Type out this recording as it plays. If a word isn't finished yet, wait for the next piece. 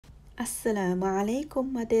Assalamu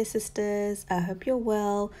alaikum, my dear sisters. I hope you're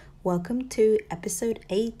well. Welcome to episode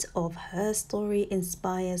 8 of Her Story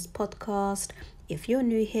Inspires podcast. If you're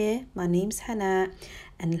new here, my name's Hannah,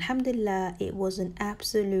 and alhamdulillah, it was an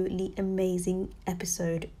absolutely amazing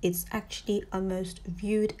episode. It's actually our most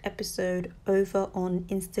viewed episode over on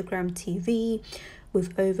Instagram TV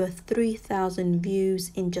with over 3,000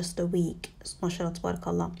 views in just a week. MashaAllah,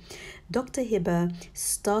 tabarakallah. Dr. Heba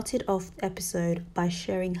started off the episode by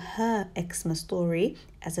sharing her eczema story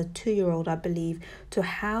as a 2-year-old, I believe, to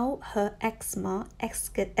how her eczema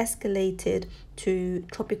escalated to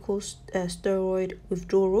Topical Steroid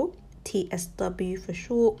Withdrawal, TSW for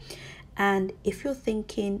short. And if you're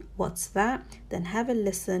thinking, what's that? Then have a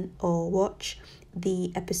listen or watch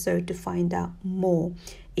the episode to find out more.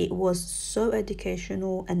 It was so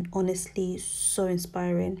educational and honestly so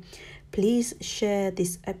inspiring. Please share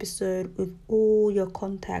this episode with all your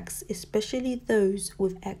contacts, especially those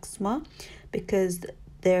with eczema, because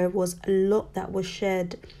there was a lot that was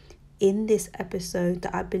shared in this episode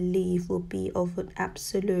that I believe will be of an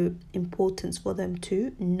absolute importance for them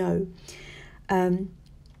to know.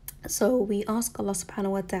 So we ask Allah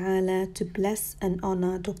subhanahu wa ta'ala to bless and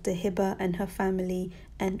honor Dr. Heba and her family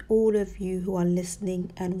and all of you who are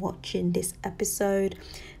listening and watching this episode.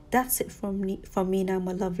 That's it from me now,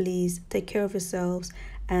 my lovelies. Take care of yourselves,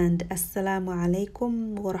 and assalamu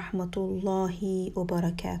alaikum wa rahmatullahi wa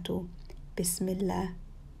barakatuh. Bismillah.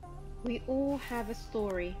 We all have a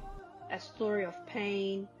story of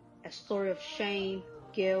pain, a story of shame,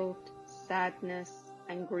 guilt, sadness,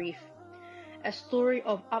 and grief. A story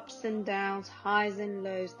of ups and downs, highs and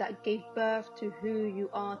lows that gave birth to who you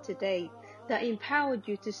are today, that empowered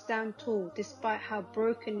you to stand tall despite how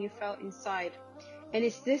broken you felt inside. And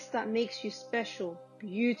it's this that makes you special,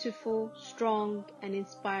 beautiful, strong, and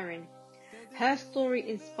inspiring. Her Story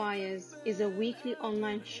Inspires is a weekly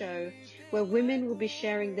online show where women will be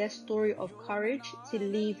sharing their story of courage to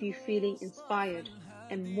leave you feeling inspired,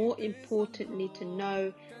 and more importantly, to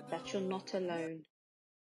know that you're not alone.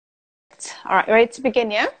 All right, ready to begin,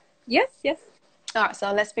 yeah? Yes. All right,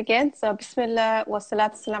 so let's begin. So, Bismillah wa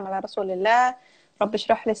salatu salam ala Rasulillah. رب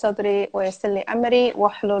اشرح لي صدري ويسر لي أمري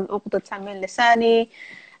واحلل عقدة من لساني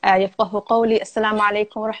يفقهوا قولي. Assalamu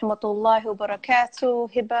alaikum wa rahmatullahi wa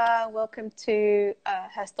barakatuh. Heba, welcome to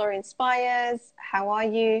Her Story Inspires. How are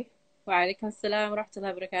you? Wa alaikum assalam wa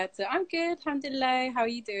rahmatullahi wa barakatuh. I'm good, alhamdulillah. How are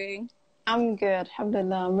you doing? I'm good,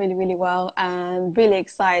 alhamdulillah. I'm really, really well and really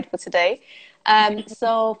excited for today.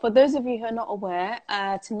 So for those of you who are not aware,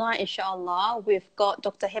 tonight, inshallah, we've got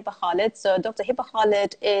Dr. Heba Khaled. So Dr. Heba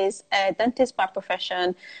Khaled is a dentist by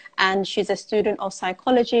profession, and she's a student of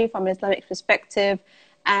psychology from an Islamic perspective.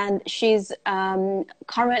 And she's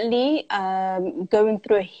currently going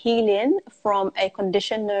through a healing from a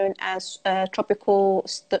condition known as Topical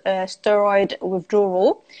Steroid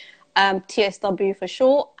Withdrawal, TSW for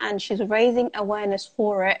short, and she's raising awareness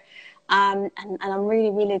for it. And I'm really,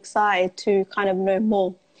 really excited to kind of know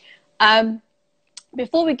more.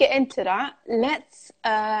 Before we get into that, let's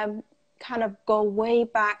kind of go way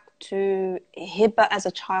back to Heba as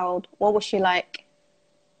a child. What was she like?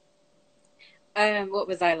 What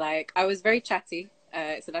was I like? I was very chatty.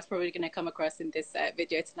 So that's probably going to come across in this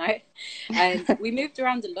video tonight. And we moved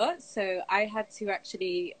around a lot. So I had to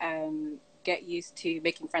actually get used to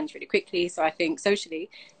making friends really quickly. So I think socially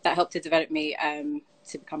that helped to develop me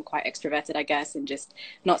to become quite extroverted, I guess, and just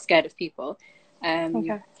not scared of people.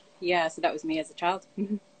 Okay. Yeah, so that was me as a child.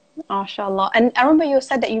 MashaAllah. And I remember you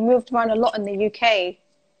said that you moved around a lot in the UK.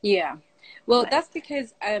 Yeah. Well, that's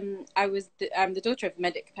because I'm the daughter of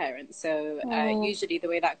medic parents. So usually the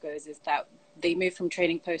way that goes is that they move from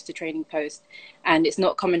training post to training post, and it's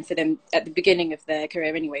not common for them at the beginning of their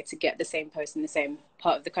career anyway to get the same post in the same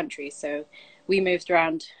part of the country. So we moved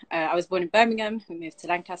around. I was born in Birmingham. We moved to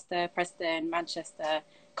Lancaster, Preston, Manchester,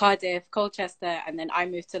 Cardiff, Colchester, and then I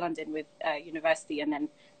moved to London with university, and then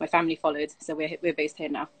my family followed. So we're based here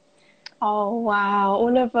now. Oh wow!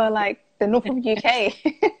 All over like the north of UK.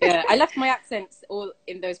 Yeah, I left my accents all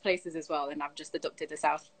in those places as well, and I've just adopted the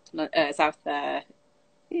south.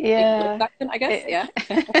 Yeah, accent, I guess. Yeah.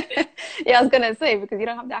 Yeah, I was gonna say, because you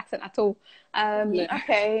don't have the accent at all. Yeah.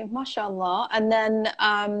 Okay, mashallah. And then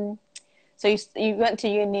so you went to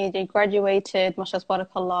uni, you graduated, mashallah,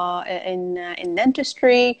 barakallah, in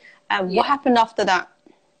dentistry. What happened after that?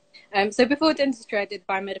 So before dentistry, I did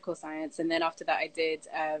biomedical science, and then after that, I did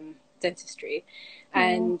dentistry.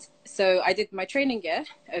 And so I did my training year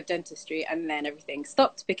of dentistry, and then everything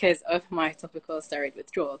stopped because of my topical steroid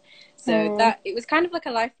withdrawal. So that it was kind of like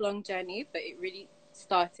a lifelong journey, but it really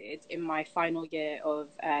started in my final year of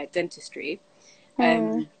dentistry.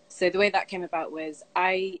 So the way that came about was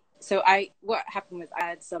I what happened was I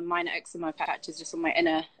had some minor eczema patches just on my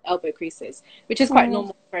inner elbow creases, which is quite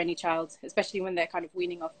normal for any child, especially when they're kind of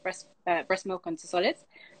weaning off breast milk onto solids.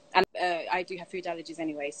 And I do have food allergies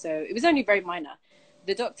anyway, so it was only very minor.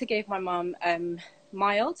 The doctor gave my mum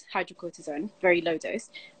mild hydrocortisone, very low dose,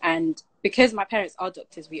 and because my parents are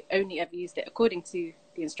doctors, we only ever used it according to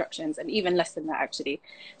the instructions, and even less than that actually.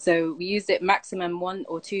 So we used it maximum 1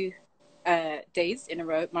 or 2 days in a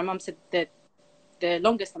row. My mum said that the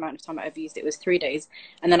longest amount of time I ever used it was 3 days,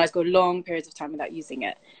 and then I go long periods of time without using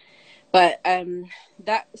it. But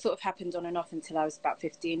that sort of happened on and off until I was about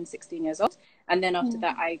 15, 16 years old. And then after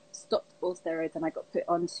that, I stopped all steroids and I got put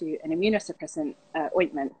onto an immunosuppressant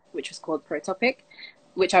ointment, which was called Protopic,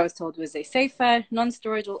 which I was told was a safer,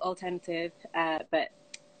 non-steroidal alternative. But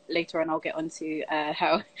later on, I'll get onto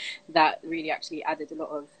how that really actually added a lot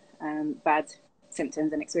of bad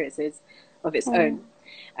symptoms and experiences of its own.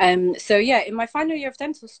 So yeah, in my final year of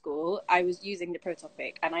dental school, I was using the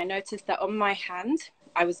Protopic, and I noticed that on my hand,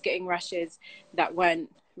 I was getting rashes that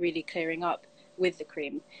weren't really clearing up with the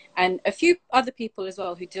cream. And a few other people as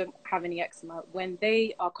well who don't have any eczema, when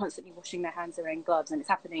they are constantly washing their hands or wearing gloves, and it's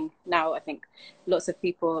happening now, I think lots of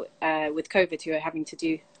people with COVID who are having to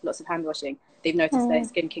do lots of hand washing, they've noticed their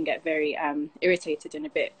skin can get very irritated and a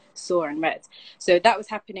bit sore and red. So that was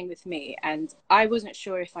happening with me, and I wasn't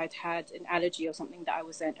sure if I'd had an allergy or something that I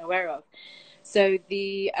wasn't aware of. So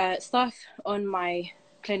the staff on my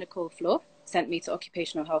clinical floor sent me to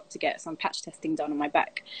occupational health to get some patch testing done on my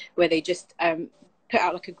back, where they just put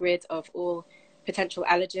out like a grid of all potential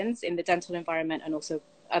allergens in the dental environment, and also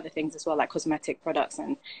other things as well, like cosmetic products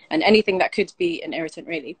and anything that could be an irritant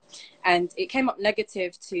really. And it came up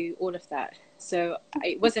negative to all of that, so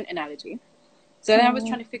it wasn't an allergy. So then I was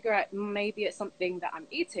trying to figure out, maybe it's something that I'm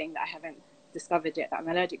eating that I haven't discovered yet that I'm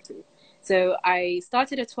allergic to. So I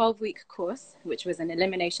started a 12-week course, which was an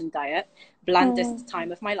elimination diet, blandest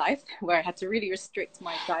time of my life, where I had to really restrict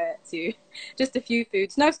my diet to just a few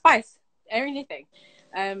foods, no spice, anything.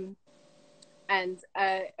 And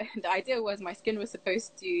the idea was my skin was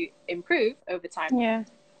supposed to improve over time.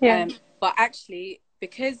 But actually,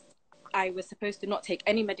 because I was supposed to not take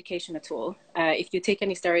any medication at all, if you take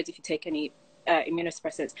any steroids, if you take any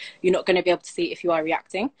immunosuppressants, you're not going to be able to see if you are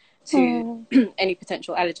reacting to any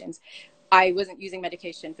potential allergens. I wasn't using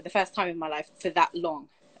medication for the first time in my life for that long.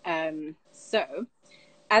 So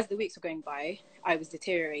as the weeks were going by, I was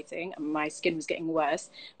deteriorating and my skin was getting worse,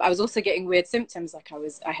 but I was also getting weird symptoms, like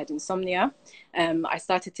I had insomnia. I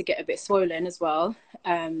started to get a bit swollen as well.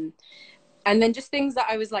 And then just things that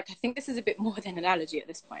I was like, I think this is a bit more than an allergy at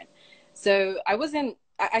this point. So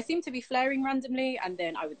I seemed to be flaring randomly, and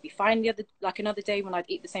then I would be fine another day when I'd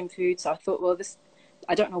eat the same food. So I thought, well,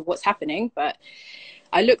 I don't know what's happening, but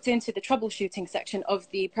I looked into the troubleshooting section of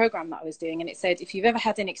the program that I was doing, and it said, if you've ever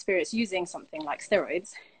had any experience using something like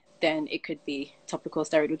steroids, then it could be topical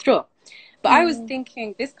steroid withdrawal. But I was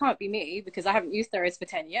thinking, this can't be me, because I haven't used steroids for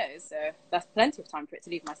 10 years. So that's plenty of time for it to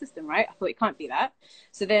leave my system, right? I thought it can't be that.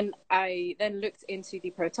 So then I looked into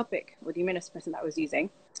the Protopic, or the immunosuppressant that I was using.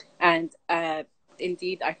 And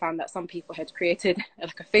indeed, I found that some people had created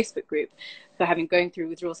like a Facebook group for going through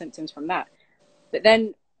withdrawal symptoms from that. But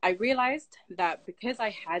then I realized that because I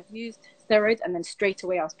had used steroids and then straight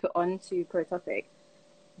away I was put on to Protopic,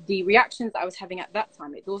 the reactions that I was having at that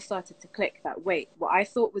time, it all started to click that, wait, what I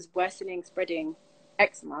thought was worsening, spreading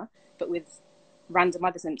eczema, but with random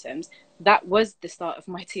other symptoms, that was the start of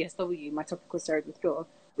my TSW, my topical steroid withdrawal,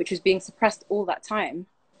 which was being suppressed all that time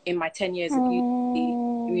in my 10 years of using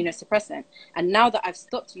the immunosuppressant. And now that I've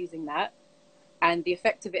stopped using that and the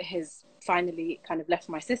effect of it has finally kind of left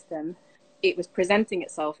my system, it was presenting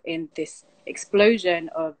itself in this explosion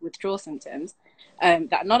of withdrawal symptoms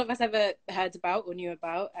that none of us ever heard about or knew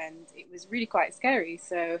about, and it was really quite scary.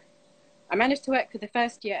 So I managed to work for the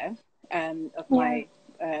first year of my,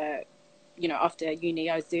 after uni,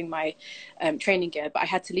 I was doing my training year, but I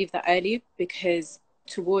had to leave that early because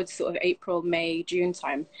towards sort of April, May, June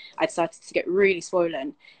time, I'd started to get really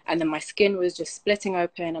swollen, and then my skin was just splitting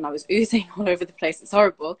open and I was oozing all over the place. It's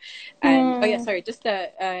horrible. And just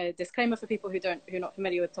a disclaimer for people who are not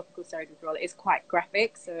familiar with topical steroid withdrawal. It is quite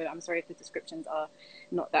graphic, so I'm sorry if the descriptions are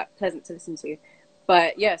not that pleasant to listen to.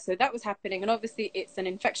 But yeah, so that was happening, and obviously it's an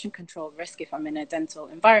infection control risk if I'm in a dental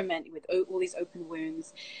environment with all these open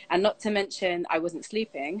wounds, and not to mention I wasn't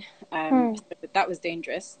sleeping, but that was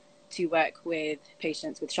dangerous to work with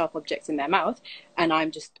patients with sharp objects in their mouth. And I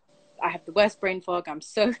have the worst brain fog. I'm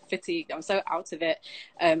so fatigued. I'm so out of it.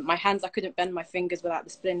 My hands, I couldn't bend my fingers without the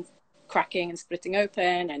splints cracking and splitting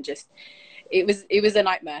open, and just it was a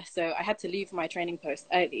nightmare. So I had to leave my training post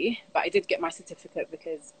early, but I did get my certificate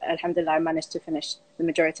because alhamdulillah I managed to finish the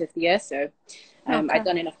majority of the year. So I'd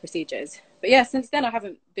done enough procedures. But yeah, since then I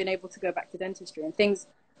haven't been able to go back to dentistry, and things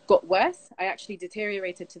got worse. I actually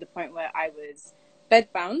deteriorated to the point where I was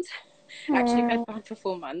bedbound, actually bedbound for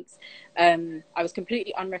 4 months. I was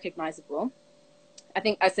completely unrecognizable. I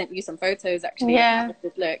think I sent you some photos actually. Yeah,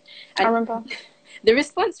 look. I remember. The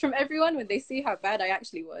response from everyone when they see how bad I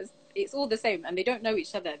actually was, it's all the same, and they don't know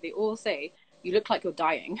each other. They all say, "You look like you're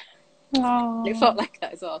dying." Oh. It felt like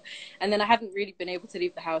that as well. And then I haven't really been able to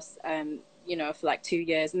leave the house, for like 2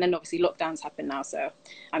 years. And then obviously lockdowns happen now, so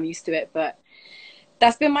I'm used to it. But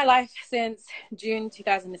that's been my life since June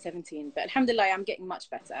 2017. But alhamdulillah, I'm getting much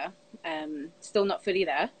better. Still not fully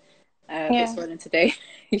there. A bit swollen today,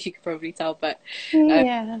 if you could probably tell. But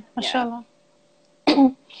mashallah.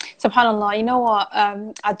 SubhanAllah, you know what?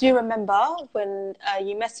 I do remember when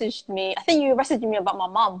you messaged me. I think you messaged me about my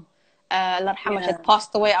mum. Allah yarhamha, had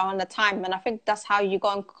passed away around the time, and I think that's how you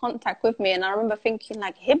got in contact with me. And I remember thinking,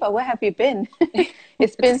 like, Heba, where have you been?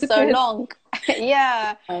 It's been so long.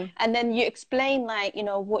 And then you explained, like, you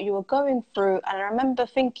know, what you were going through, and I remember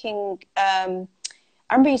thinking, like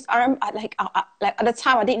at the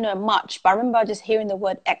time I didn't know much, but I remember just hearing the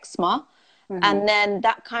word eczema. And then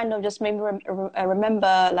that kind of just made me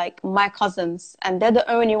remember, like, my cousins, and they're the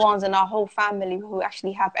only ones in our whole family who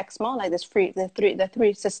actually have eczema. Like, there's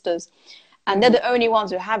three sisters, and they're the only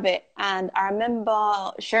ones who have it. And I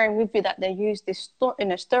remember sharing with you that they use this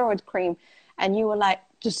steroid cream, and you were like,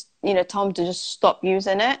 just, you know, tell them to just stop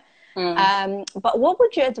using it. But what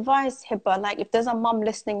would you advise, Heba, like, if there's a mum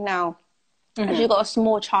listening now, and you've got a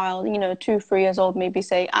small child, you know, 2-3 years old maybe,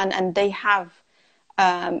 say, and they have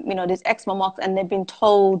these eczema marks, and they've been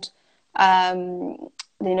told,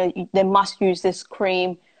 they must use this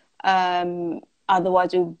cream,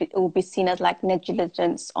 otherwise it will be seen as like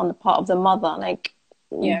negligence on the part of the mother. Like,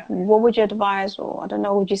 what would you advise, or I don't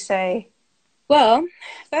know, what would you say? Well,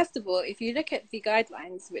 first of all, if you look at the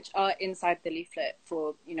guidelines, which are inside the leaflet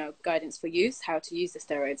for, you know, guidance for use, how to use the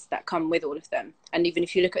steroids that come with all of them, and even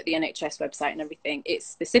if you look at the NHS website and everything, it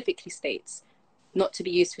specifically states not to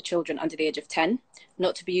be used for children under the age of 10,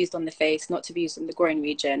 not to be used on the face, not to be used on the groin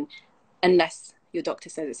region, unless your doctor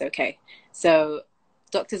says it's okay. So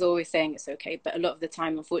doctors are always saying it's okay, but a lot of the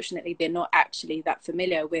time, unfortunately, they're not actually that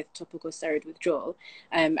familiar with topical steroid withdrawal.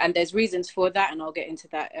 And there's reasons for that, and I'll get into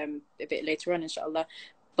that a bit later on, inshallah.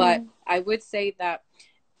 But I would say that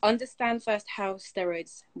understand first how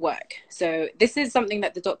steroids work. So this is something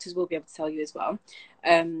that the doctors will be able to tell you as well.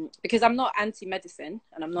 Because I'm not anti-medicine,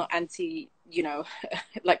 and I'm not anti, you know,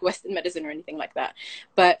 like Western medicine or anything like that.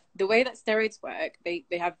 But the way that steroids work, they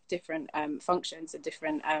have different functions and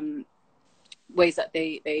different ways that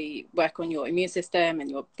they work on your immune system and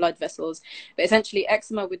your blood vessels. But essentially,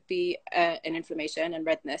 eczema would be an inflammation and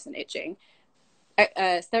redness and itching.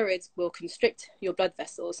 Steroids will constrict your blood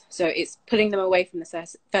vessels, so it's pulling them away from the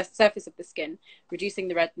surface of the skin, reducing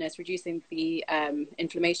the redness, reducing the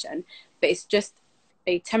inflammation, but it's just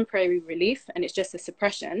a temporary relief, and it's just a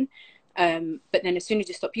suppression. But then as soon as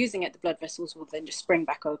you stop using it, the blood vessels will then just spring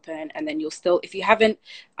back open, and then you'll still, if you haven't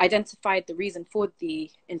identified the reason for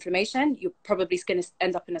the inflammation, you're probably going to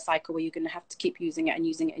end up in a cycle where you're going to have to keep using it and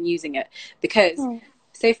using it and using it. Because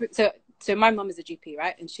so my mum is a GP,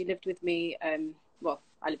 right? And she lived with me,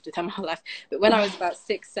 I lived with her my whole life. But when I was about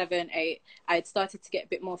 6, 7, 8, I had started to get a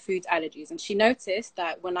bit more food allergies. And she noticed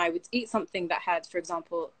that when I would eat something that had, for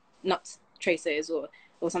example, nut traces or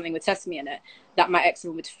something with sesame in it, that my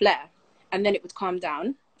eczema would flare. And then it would calm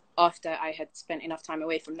down after I had spent enough time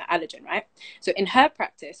away from the allergen, right? So in her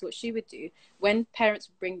practice, what she would do, when parents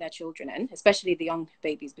would bring their children in, especially the young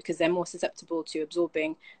babies, because they're more susceptible to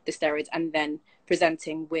absorbing the steroids and then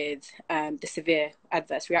presenting with the severe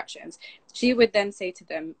adverse reactions, she would then say to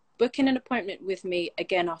them, book in an appointment with me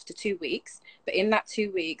again after 2 weeks. But in that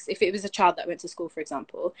 2 weeks, if it was a child that went to school, for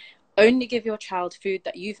example, only give your child food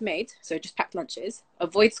that you've made, so just packed lunches,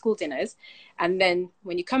 avoid school dinners, and then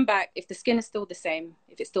when you come back, if the skin is still the same,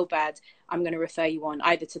 if it's still bad, I'm going to refer you on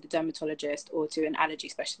either to the dermatologist or to an allergy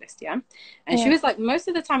specialist, And she was like, most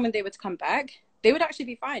of the time when they would come back, they would actually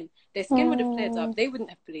be fine. Their skin would have cleared up. They wouldn't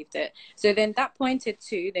have believed it. So then that pointed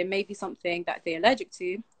to there may be something that they're allergic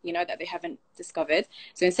to, you know, that they haven't discovered.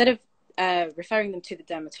 So instead of referring them to the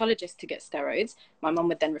dermatologist to get steroids, my mum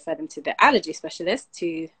would then refer them to the allergy specialist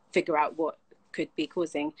to figure out what could be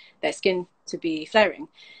causing their skin to be flaring.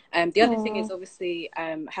 The other thing is obviously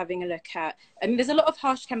having a look at, I mean, there's a lot of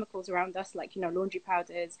harsh chemicals around us, like, you know, laundry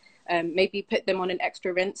powders. Maybe put them on an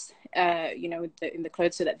extra rinse, you know, in the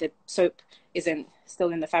clothes, so that the soap isn't still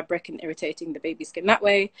in the fabric and irritating the baby skin that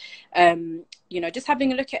way. You know, just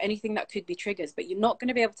having a look at anything that could be triggers, but you're not going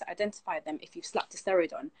to be able to identify them if you've slapped a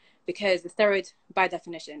steroid on, because the steroid, by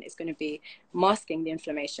definition, is going to be masking the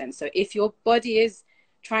inflammation. So if your body is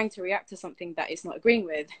trying to react to something that it's not agreeing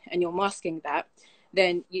with, and you're masking that,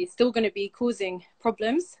 then you're still going to be causing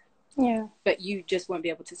problems, but you just won't be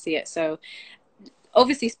able to see it. So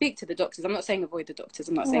obviously speak to the doctors. I'm not saying avoid the doctors.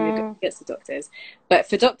 I'm not saying we're going against the doctors. But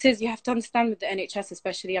for doctors, you have to understand with the NHS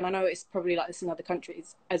especially, and I know it's probably like this in other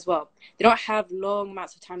countries as well, they don't have long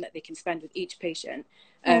amounts of time that they can spend with each patient.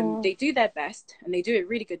 They do their best and they do a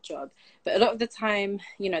really good job. But a lot of the time,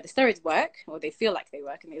 you know, the steroids work, or they feel like they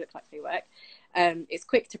work and they look like they work. It's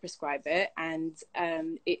quick to prescribe it, and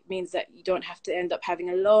it means that you don't have to end up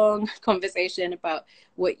having a long conversation about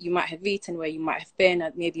what you might have eaten, where you might have been,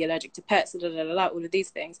 maybe allergic to pets, all of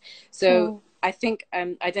these things. So I think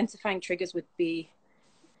identifying triggers would be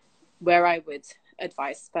where I would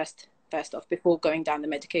advise first off, before going down the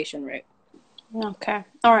medication route. Okay,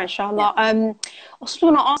 all right, inshallah. I just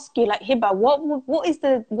want to ask you, like, Heba, what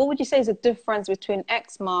would you say is the difference between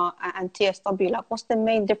eczema and TSW? Like, what's the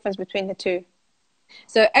main difference between the two?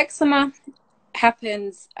 So eczema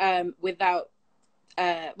happens without,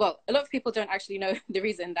 well, a lot of people don't actually know the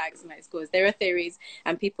reason that eczema is caused. There are theories,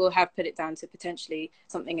 and people have put it down to potentially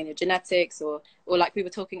something in your genetics, or like we were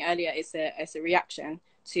talking earlier, it's a reaction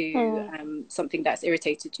to something that's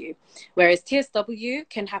irritated you. Whereas TSW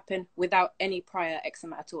can happen without any prior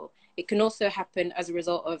eczema at all. It can also happen as a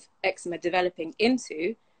result of eczema developing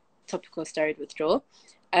into topical steroid withdrawal,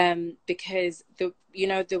 because the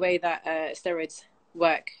way that steroids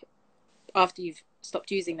work, after you've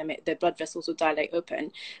stopped using them, the blood vessels will dilate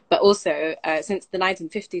open. But also, since the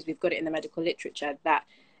 1950s, we've got it in the medical literature that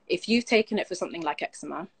if you've taken it for something like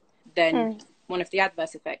eczema, then one of the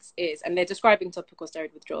adverse effects is, and they're describing topical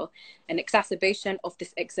steroid withdrawal, an exacerbation of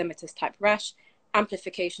this eczematous type rash,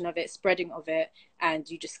 amplification of it, spreading of it, and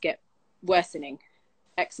you just get worsening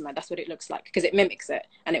eczema. That's what it looks like, because it mimics it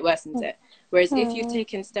and it worsens it. Whereas if you've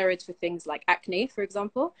taken steroids for things like acne, for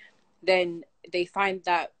example, then they find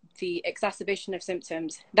that the exacerbation of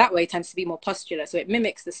symptoms that way tends to be more pustular. So it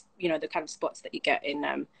mimics this, you know, the kind of spots that you get in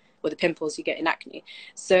or the pimples you get in acne.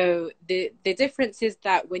 So the difference is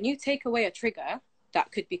that when you take away a trigger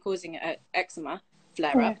that could be causing an eczema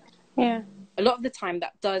flare up, a lot of the time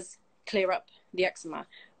that does clear up the eczema.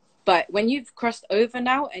 But when you've crossed over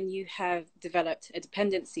now and you have developed a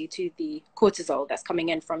dependency to the cortisol that's coming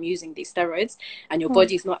in from using these steroids, and your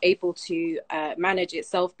body's not able to manage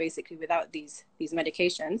itself basically without these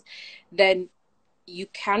medications, then you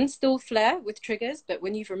can still flare with triggers. But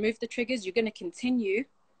when you've removed the triggers, you're going to continue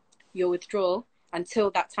your withdrawal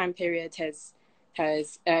until that time period has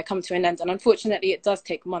come to an end. And unfortunately, it does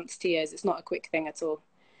take months to years. It's not a quick thing at all.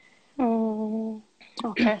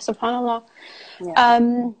 Okay, subhanallah.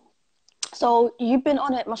 So you've been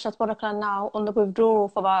on it, mashallah tabarakallah, now on the withdrawal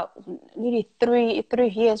for about nearly three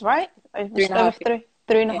years, right? 3.5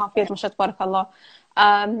 years, mashallah tabarakallah.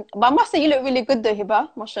 But I must say, you look really good though, Heba.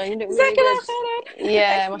 Mashallah, you look really good.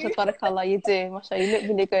 Yeah, mashallah tabarakallah, you do. Mashallah, you look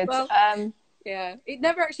really good. Well, yeah, it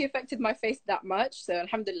never actually affected my face that much, so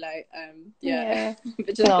alhamdulillah. No,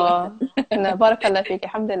 barakallah feek,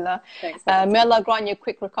 alhamdulillah. Thanks. May Allah grant you a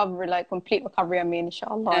quick recovery, like complete recovery, I mean,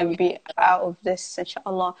 inshallah, and be out of this,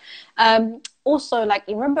 inshallah. Also, like,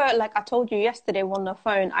 you remember, like I told you yesterday on the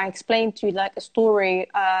phone, I explained to you like a story,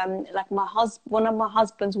 like one of my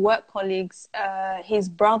husband's work colleagues, his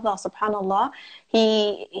brother, subhanallah,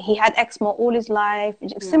 he had eczema all his life.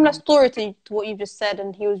 Similar story to what you just said,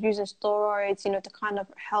 and he was using steroids, you know, to kind of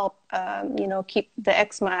help, you know, keep the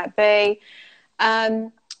eczema at bay.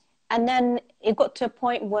 And then it got to a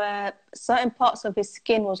point where certain parts of his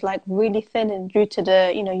skin was like really thinning due to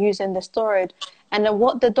the, you know, using the steroid. And then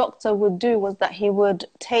what the doctor would do was that he would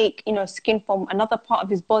take, you know, skin from another part of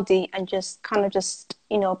his body and just kind of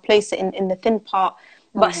you know, place it in the thin part.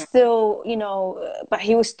 But still, you know, but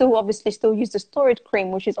he was still obviously use the steroid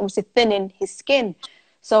cream, which is obviously thinning his skin.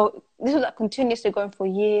 So this was like continuously going for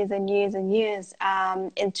years and years and years,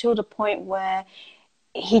 until the point where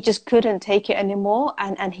he just couldn't take it anymore,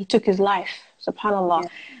 and he took his life, subhanallah.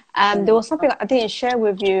 There was something I didn't share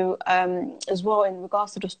with you as well in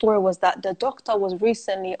regards to the story, was that the doctor was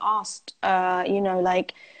recently asked, you know,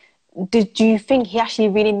 like, do you think he actually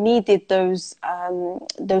really needed those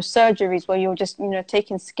surgeries where you're just, you know,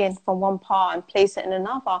 taking skin from one part and place it in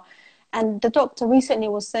another? And the doctor recently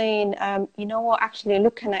was saying, you know what, actually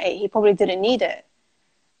looking at it, he probably didn't need it.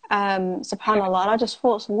 SubhanAllah. And I just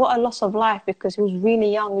thought, what a loss of life, because he was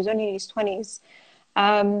really young. He was only in his 20s.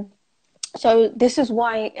 So this is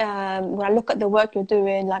why when I look at the work you're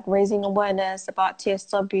doing, like raising awareness about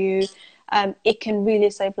TSW, it can really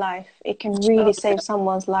save life. It can really save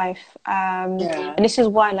someone's life. And this is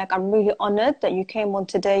why, like, I'm really honored that you came on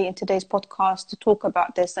today in today's podcast to talk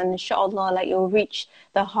about this. And inshallah, like, you'll reach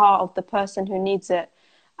the heart of the person who needs it.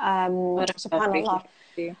 SubhanAllah.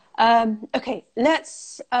 Okay,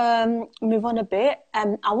 let's move on a bit.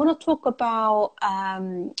 I want to talk about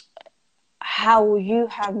how you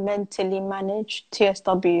have mentally managed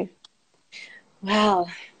TSW. Well,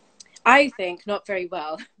 I think not very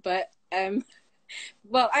well, but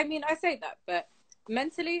well, I mean, I say that, but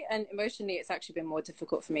mentally and emotionally, it's actually been more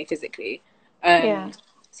difficult for me physically.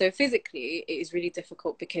 So physically, it is really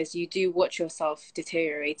difficult because you do watch yourself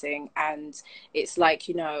deteriorating, and it's like,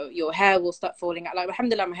 you know, your hair will start falling out. Like,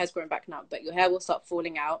 alhamdulillah, my hair's growing back now, but your hair will start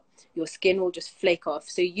falling out. Your skin will just flake off.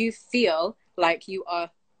 So you feel like you are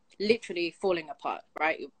literally falling apart,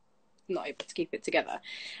 right? You're not able to keep it together.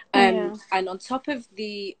 And on top of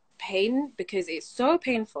the pain, because it's so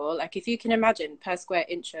painful, like if you can imagine per square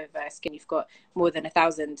inch of skin, you've got more than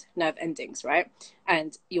 1,000 nerve endings, right?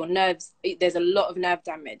 And your nerves, there's a lot of nerve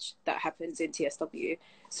damage that happens in TSW.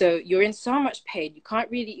 So you're in so much pain. You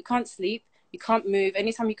can't sleep. You can't move.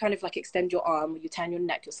 Anytime you kind of like extend your arm or you turn your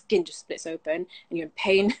neck, your skin just splits open and you're in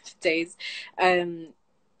pain for days.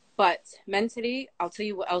 But mentally, I'll tell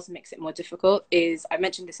you what else makes it more difficult is, I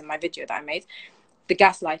mentioned this in my video that I made, the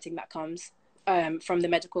gaslighting that comes from the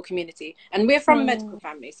medical community. And we're from a medical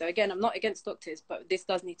family. So again, I'm not against doctors, but this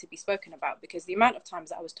does need to be spoken about, because the amount of times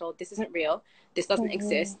that I was told, this isn't real, this doesn't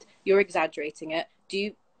exist, you're exaggerating it. Do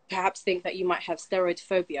you perhaps think that you might have steroid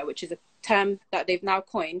phobia, which is a term that they've now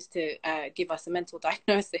coined to give us a mental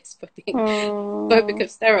diagnosis for being phobic of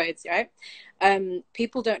steroids, right?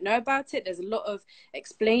 People don't know about it. There's a lot of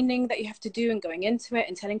explaining that you have to do and going into it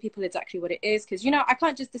and telling people exactly what it is, because, you know, I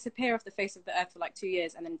can't just disappear off the face of the earth for like 2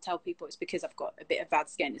 years and then tell people it's because I've got a bit of bad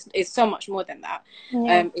skin. It's so much more than that.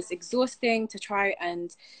 It's exhausting to try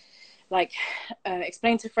and like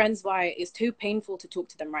explain to friends why it's too painful to talk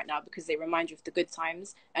to them right now, because they remind you of the good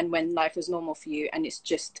times and when life was normal for you, and it's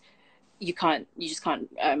just you just can't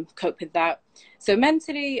cope with that. So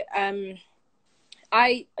mentally,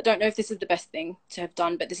 I don't know if this is the best thing to have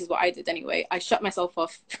done, but this is what I did anyway. I shut myself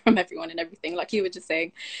off from everyone and everything, like you were just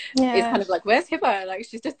saying. It's kind of like, where's Heba? Like,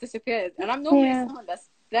 she's just disappeared, and I'm normally someone that's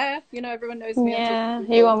there, you know, everyone knows me.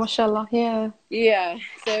 You are, mashallah.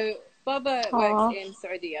 So Baba works in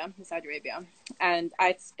Saudi Arabia, and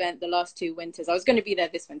I spent the last 2 winters, I was going to be there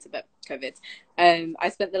this winter, but COVID, I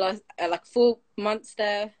spent the last like 4 months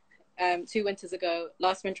there. 2 winters ago.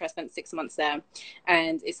 Last winter I spent 6 months there,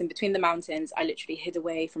 and it's in between the mountains. I literally hid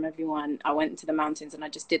away from everyone. I went into the mountains and I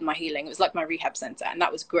just did my healing. It was like my rehab center, and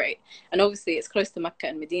that was great. And obviously it's close to Mecca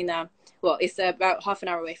and Medina. Well, it's about half an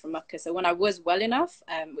hour away from Mecca. So when I was well enough,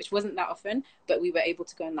 which wasn't that often, but we were able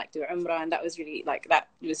to go and like do Umrah, and that was really like, that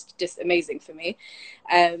was just amazing for me.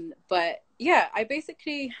 But yeah,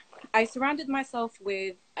 I surrounded myself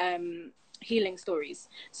with healing stories.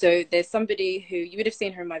 So there's somebody who, you would have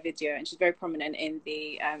seen her in my video, and she's very prominent in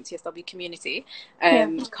the TSW community,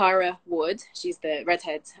 Cara Ward. She's the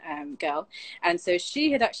redhead girl, and so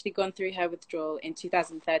she had actually gone through her withdrawal in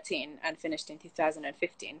 2013 and finished in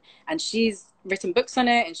 2015, and she's written books on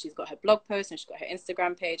it, and she's got her blog posts, and she's got her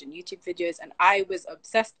Instagram page and YouTube videos, and I was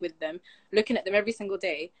obsessed with them, looking at them every single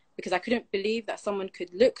day, because I couldn't believe that someone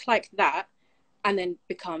could look like that and then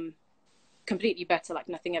become completely better, like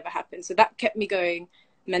nothing ever happened. So that kept me going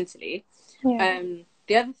mentally. The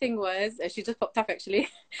other thing was, she just popped up actually,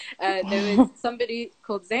 there was somebody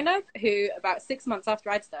called Zainab who about 6 months after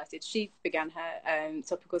I'd started, she began her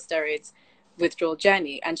topical steroids withdrawal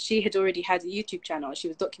journey, and she had already had a YouTube channel. She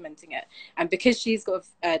was documenting it, and because she's got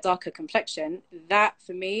a darker complexion, that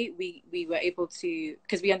for me, we were able to,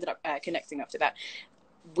 because we ended up connecting after that,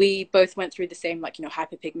 we both went through the same, like, you know,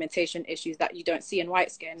 hyperpigmentation issues that you don't see in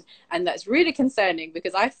white skin, and that's really concerning,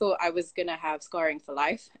 because I thought I was gonna have scarring for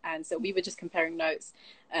life. And so we were just comparing notes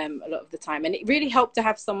a lot of the time, and it really helped to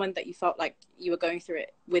have someone that you felt like you were going through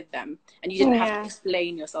it with them, and you didn't have to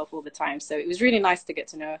explain yourself all the time. So it was really nice to get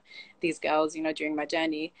to know these girls, you know, during my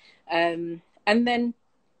journey. And then,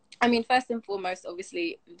 I mean, first and foremost,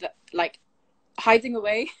 obviously, like, hiding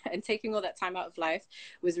away and taking all that time out of life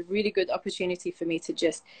was a really good opportunity for me to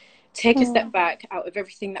just take a step back out of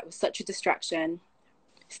everything that was such a distraction,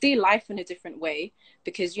 see life in a different way,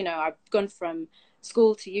 because, you know, I've gone from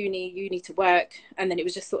school to uni to work, and then it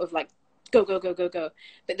was just sort of like go, go, go, go, go.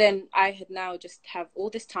 But then I had now just have all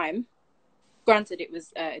this time. Granted, it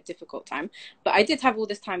was a difficult time, but I did have all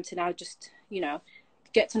this time to now just, you know,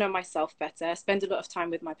 get to know myself better, spend a lot of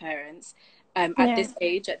time with my parents at this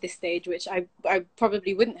stage, which I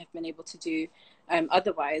probably wouldn't have been able to do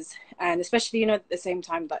otherwise. And especially, you know, at the same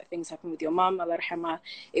time that things happen with your mum, Allah rahmah,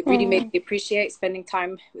 it really made me appreciate spending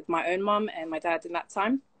time with my own mum and my dad in that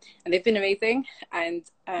time. And they've been amazing. And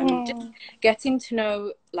just getting to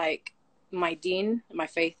know, like, my deen, my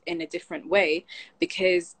faith in a different way,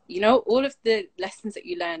 because, you know, all of the lessons that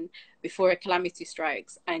you learn before a calamity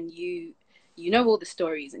strikes, and you know all the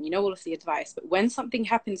stories and you know all of the advice, but when something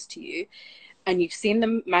happens to you and you've seen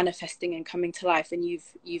them manifesting and coming to life, and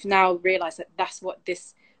you've now realized that that's what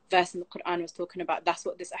this verse in the Quran was talking about, that's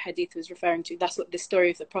what this hadith was referring to, that's what this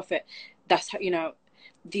story of the Prophet, that's how, you know,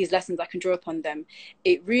 these lessons, I can draw upon them.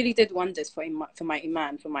 It really did wonders for my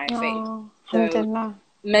iman, for my faith. So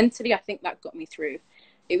mentally, I think that got me through.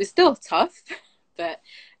 It was still tough, but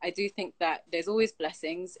I do think that there's always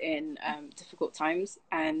blessings in difficult times.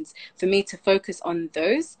 And for me to focus on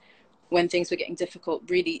those when things were getting difficult,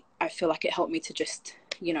 really, I feel like it helped me to just,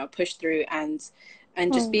 you know, push through and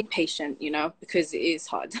just be patient, you know, because it is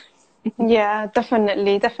hard. Yeah,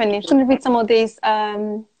 definitely. I'm just going to read some of these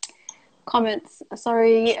comments.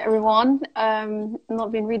 Sorry, everyone.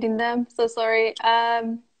 Not been reading them. So sorry.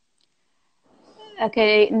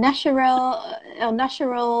 Okay, natural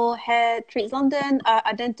hair treats London.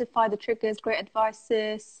 Identify the triggers. Great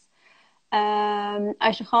advices.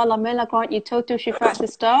 Aisha Khala, may Allah grant you total shifa,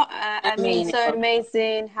 sister. I mean, so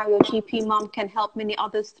amazing how your GP mum can help many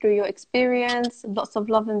others through your experience. Lots of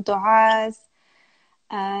love and du'as.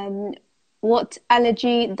 What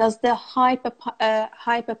allergy does the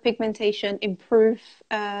hyperpigmentation improve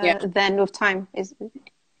then with time?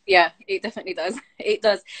 Yeah, it definitely does. It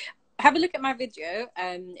does. Have a look at my video.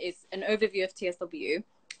 It's an overview of TSW,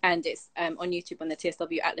 and it's on YouTube on the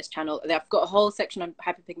TSW Atlas channel. I've got a whole section on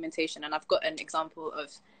hyperpigmentation, and I've got an example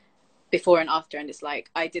of before and after, and it's like,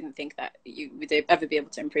 I didn't think that you would ever be able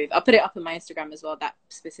to improve. I'll put it up on my Instagram as well, that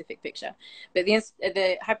specific picture. But the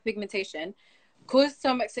hyperpigmentation caused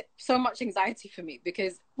so much anxiety for me,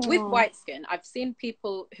 because with white skin, I've seen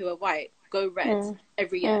people who are white go red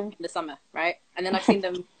every year in the summer, right? And then I've seen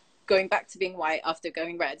them going back to being white after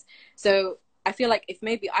going red. So I feel like if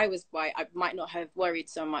maybe I was white, I might not have worried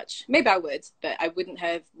so much. Maybe I would, but I wouldn't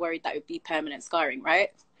have worried that it would be permanent scarring,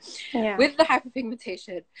 right? Yeah. With the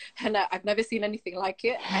hyperpigmentation, and I've never seen anything like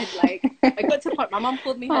it. And like, I got to a point, my mom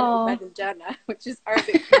called me her little Badinjana, which is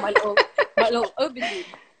Arabic for my little aubergine.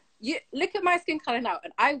 You look at my skin color now,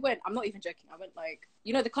 and I'm not even joking, I went like,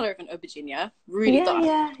 you know the color of an aubergine, yeah? Really dark.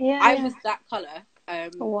 I was that color.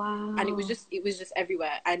 Wow. And it was just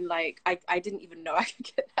everywhere, and like I didn't even know I could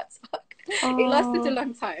get that dark. It lasted a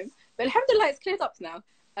long time, but alhamdulillah, it's cleared up now.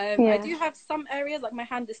 I do have some areas, like my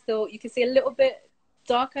hand is still, you can see a little bit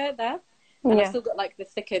darker there, and I've still got like the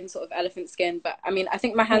thickened sort of elephant skin, but I mean, I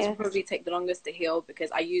think my hands will probably take the longest to heal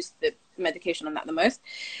because I use the medication on that the most.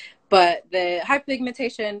 But the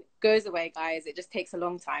hyperpigmentation goes away, guys. It just takes a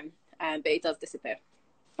long time, but it does disappear.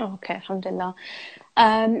 Okay, alhamdulillah.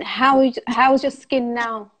 How is your skin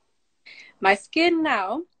now? My skin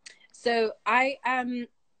now, so I don't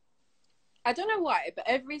know why, but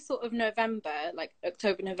every sort of November, like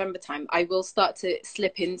October, November time, I will start to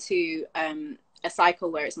slip into a cycle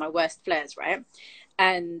where it's my worst flares, right?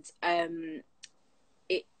 And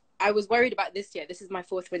I was worried about this year. This is my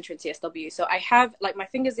 4th winter in TSW. So I have, like, my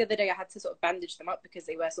fingers the other day, I had to sort of bandage them up because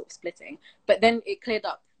they were sort of splitting. But then it cleared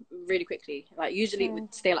up really quickly. Like, usually it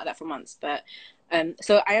would stay like that for months. But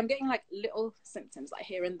so I am getting like little symptoms, like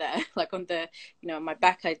here and there. Like on the, you know, my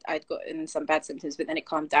back, I'd gotten some bad symptoms, but then it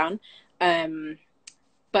calmed down.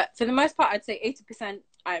 But for the most part, I'd say 80%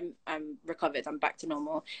 I'm recovered. I'm back to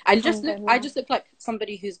normal. I just look like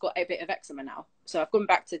somebody who's got a bit of eczema now. So I've gone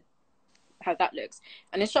back to how that looks,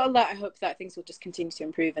 and inshallah I hope that things will just continue to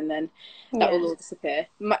improve, and then that will all disappear.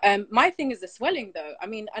 My thing is the swelling, though. I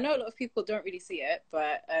mean, I know a lot of people don't really see it,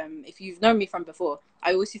 but if you've known me from before,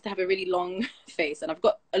 I always used to have a really long face, and I've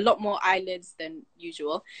got a lot more eyelids than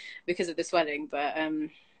usual because of the swelling, but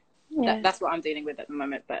that's what I'm dealing with at the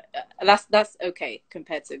moment, but that's okay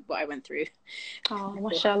compared to what I went through. Oh,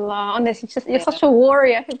 mashallah. Honestly, you're such a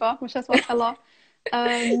warrior, Heba. Mashallah.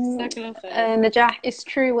 Najah, it's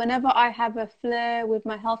true. Whenever I have a flare with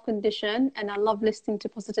my health condition, and I love listening to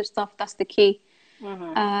positive stuff, that's the key.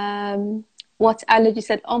 What allergy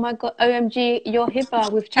said? Oh my god, OMG, you're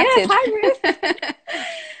Heba. We've chatted. Yes, hi Ruth.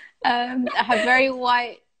 I have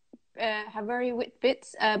very white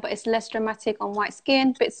bits, but it's less dramatic on white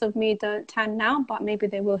skin. Bits of me don't tan now, but maybe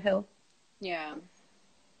they will heal. Yeah.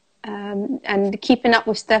 And keeping up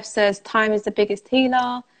with Steph says time is the biggest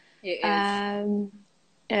healer. It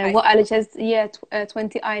is. What allergies? Yeah,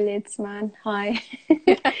 20 eyelids, man. Hi.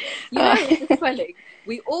 You know, with the swelling,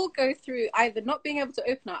 we all go through either not being able to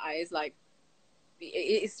open our eyes, like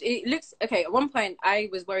it looks okay. At one point, I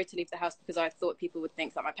was worried to leave the house because I thought people would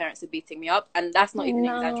think that my parents are beating me up, and that's not even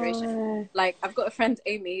an exaggeration. Like, I've got a friend,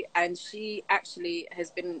 Amy, and she actually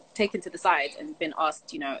has been taken to the side and been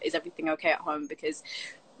asked, you know, is everything okay at home? Because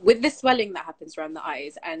with the swelling that happens around the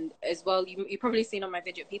eyes, and as well, you've probably seen on my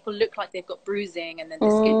video, people look like they've got bruising, and then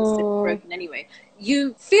the skin is still broken anyway.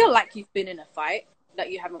 You feel like you've been in a fight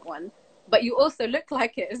that you haven't won, but you also look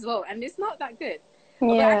like it as well, and it's not that good.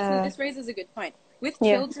 But actually, this raises a good point. With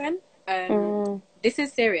children, this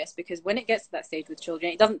is serious, because when it gets to that stage with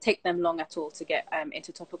children, it doesn't take them long at all to get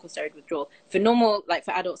into topical steroid withdrawal. For normal, like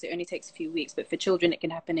for adults, it only takes a few weeks, but for children, it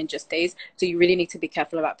can happen in just days. So you really need to be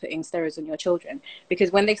careful about putting steroids on your children,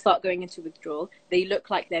 because when they start going into withdrawal, they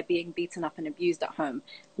look like they're being beaten up and abused at home.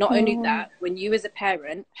 Not only that, when you as a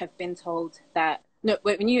parent have been told that, no,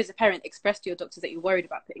 when you as a parent express to your doctor that you're worried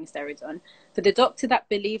about putting steroids on, for the doctor that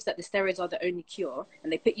believes that the steroids are the only cure,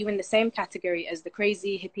 and they put you in the same category as the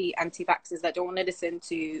crazy hippie anti-vaxxers that don't want to listen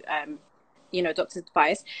to, you know, doctor's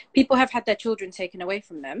advice, people have had their children taken away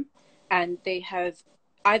from them, and they have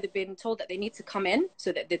either been told that they need to come in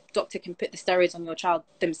so that the doctor can put the steroids on your child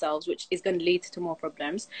themselves, which is going to lead to more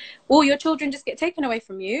problems, or your children just get taken away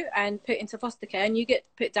from you and put into foster care, and you get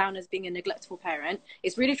put down as being a neglectful parent.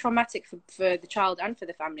 It's really traumatic for the child and for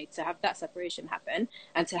the family to have that separation happen,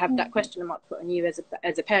 and to have that question mark put on you as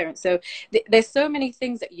a parent. So there's so many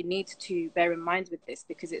things that you need to bear in mind with this,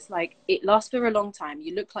 because it's like, it lasts for a long time.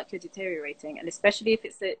 You look like you're deteriorating, and especially if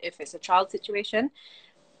it's a child situation,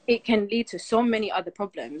 it can lead to so many other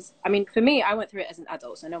problems. I mean, for me, I went through it as an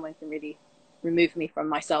adult, so no one can really remove me from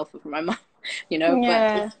myself or from my mom, you know,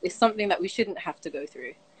 but it's something that we shouldn't have to go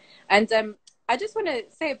through. And I just want to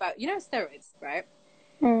say about, you know, steroids, right?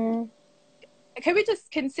 Can we just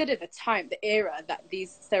consider the era that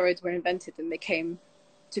these steroids were invented and they came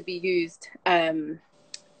to be used in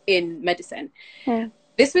medicine?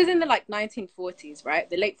 This was in the 1940s, right?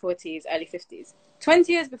 The late 40s, early 50s.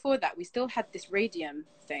 20 years before that, we still had this radium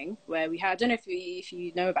thing where we had, I don't know if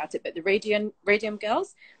you know about it, but the radium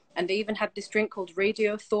girls, and they even had this drink called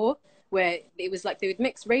Radio Thor, where it was like they would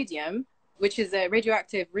mix radium, which is a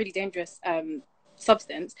radioactive, really dangerous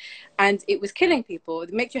substance, and it was killing people.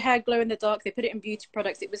 They make your hair glow in the dark. They put it in beauty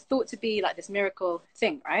products. It was thought to be like this miracle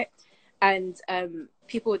thing, right? And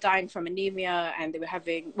people were dying from anemia, and they were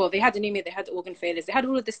having, well, they had anemia, they had organ failures, they had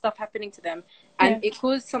all of this stuff happening to them, and it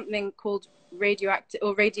caused something called radioactive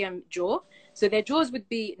or radium jaw. So their jaws would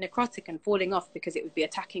be necrotic and falling off because it would be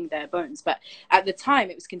attacking their bones. But at the time,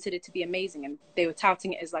 it was considered to be amazing, and they were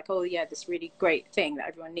touting it as like, oh yeah, this really great thing that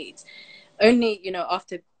everyone needs. Only, you know,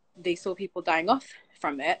 after they saw people dying off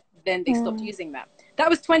from it, then they stopped using that. That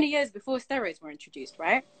was 20 years before steroids were introduced,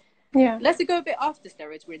 right? Yeah. Let's go a bit after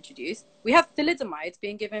steroids were introduced. We have thalidomide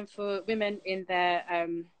being given for women in their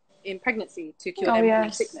in pregnancy to cure their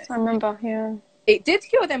morning sickness. I remember. Yeah. It did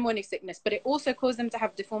cure their morning sickness, but it also caused them to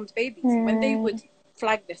have deformed babies. When they would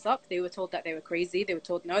flag this up, they were told that they were crazy. They were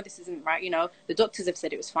told, no, this isn't right. You know, the doctors have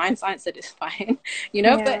said it was fine. Science said it's fine. You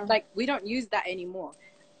know, but like, we don't use that anymore.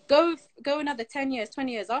 Go another 10 years,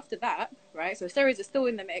 20 years after that, right? So steroids are still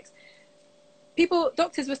in the mix.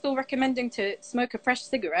 Doctors were still recommending to smoke a fresh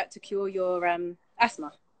cigarette to cure your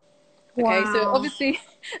asthma. Okay, so obviously,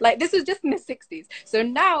 like, this was just in the 60s. So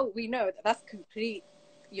now we know that that's complete,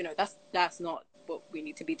 you know, that's not what we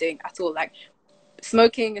need to be doing at all. Like,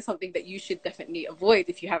 smoking is something that you should definitely avoid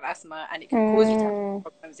if you have asthma, and it can cause you to have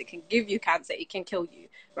problems. It can give you cancer. It can kill you,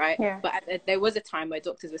 right? Yeah. But there was a time where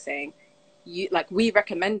doctors were saying, we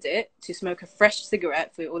recommend it to smoke a fresh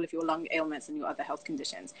cigarette for all of your lung ailments and your other health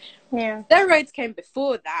conditions. Yeah. Steroids came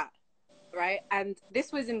before that, right? And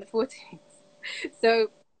this was in the 40s. So,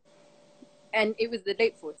 and it was the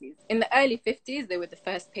late 40s. In the early 50s, there were the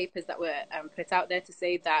first papers that were put out there to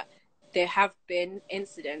say that there have been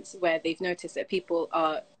incidents where they've noticed that people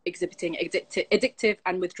are exhibiting addictive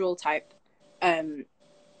and withdrawal type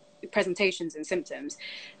presentations and symptoms.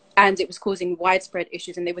 And it was causing widespread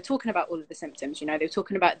issues. And they were talking about all of the symptoms, you know, they were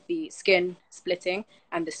talking about the skin splitting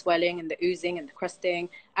and the swelling and the oozing and the crusting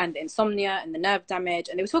and the insomnia and the nerve damage.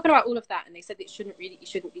 And they were talking about all of that. And they said it shouldn't be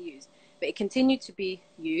used. But it continued to be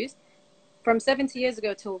used. From 70 years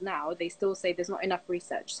ago till now, they still say there's not enough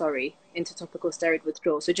research, into topical steroid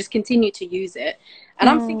withdrawal. So just continue to use it. And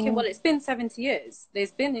I'm thinking, well, it's been 70 years.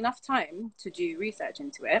 There's been enough time to do research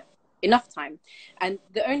into it. Enough time. And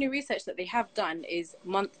the only research that they have done is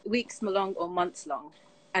weeks long or months long.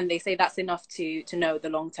 and they say that's enough to know the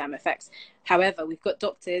long-term effects. However, we've got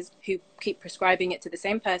doctors who keep prescribing it to the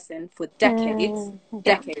same person for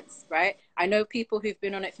decades, right? I know people who've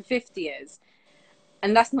been on it for 50 years,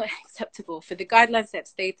 and that's not acceptable. For the guidelines that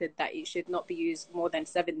stated that it should not be used more than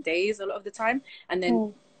 7 days a lot of the time, and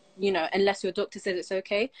then you know, unless your doctor says it's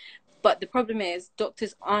okay. But the problem is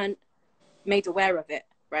doctors aren't made aware of it,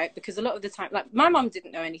 right? Because a lot of the time, like my mum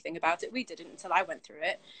didn't know anything about it. We didn't until I went through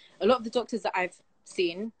it. A lot of the doctors that I've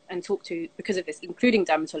seen and talked to because of this, including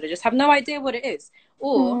dermatologists, have no idea what it is.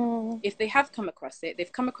 Or if they have come across it,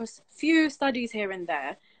 they've come across few studies here and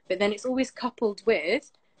there, but then it's always coupled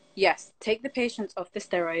with, yes, take the patients off the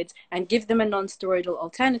steroids and give them a non-steroidal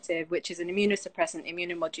alternative, which is an immunosuppressant,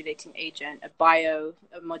 immunomodulating agent, a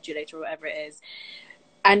biomodulator, or whatever it is.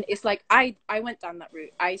 And it's like, I went down that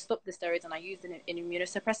route. I stopped the steroids and I used an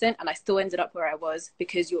immunosuppressant, and I still ended up where I was,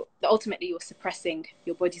 because ultimately you're suppressing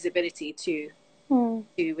your body's ability to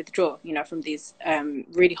withdraw, you know, from these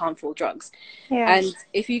really harmful drugs. And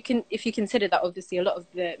if you consider that obviously a lot of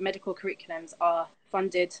the medical curriculums are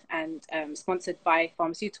funded and sponsored by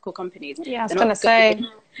pharmaceutical companies. I was going to say.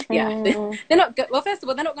 They're not good. Well, first of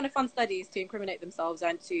all, they're not going to fund studies to incriminate themselves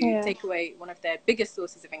and to take away one of their biggest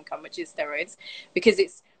sources of income, which is steroids, because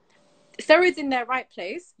it's steroids in their right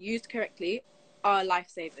place, used correctly, are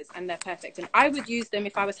lifesavers, and they're perfect. And I would use them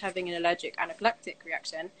if I was having an allergic anaphylactic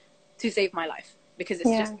reaction to save my life, because it's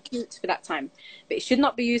just cute for that time. But it should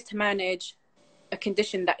not be used to manage a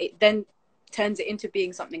condition that it then turns it into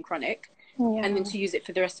being something chronic, and then to use it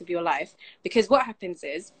for the rest of your life. Because what happens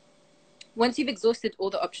is, once you've exhausted all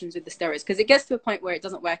the options with the steroids, because it gets to a point where it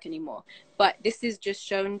doesn't work anymore, but this is just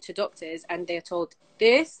shown to doctors and they're told,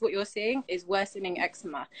 this, what you're seeing, is worsening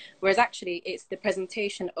eczema. Whereas actually it's the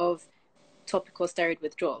presentation of topical steroid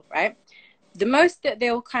withdrawal, right? The most that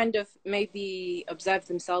they'll kind of maybe observe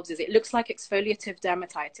themselves is it looks like exfoliative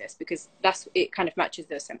dermatitis, because it kind of matches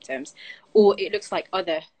those symptoms, or it looks like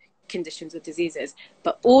other conditions or diseases.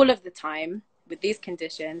 But all of the time with these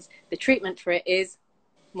conditions, the treatment for it is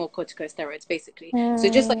more corticosteroids, basically. So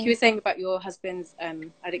just like you were saying about your husband's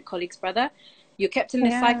I think colleague's brother, you're kept in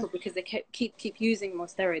this cycle because they keep using more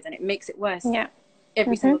steroids, and it makes it worse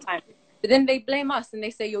every single time. But then they blame us and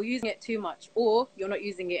they say you're using it too much, or you're not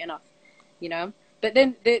using it enough, you know. But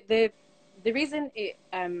then the reason it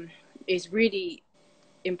is really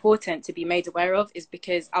important to be made aware of is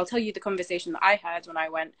because I'll tell you the conversation that I had when I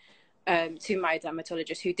went to my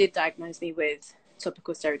dermatologist, who did diagnose me with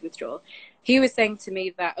topical steroid withdrawal. He was saying to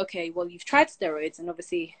me that, okay, well, you've tried steroids and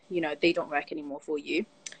obviously, you know, they don't work anymore for you,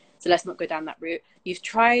 so let's not go down that route. You've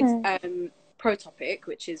tried Protopic,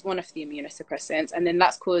 which is one of the immunosuppressants, and then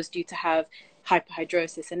that's caused you to have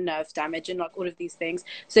hyperhidrosis and nerve damage and like all of these things.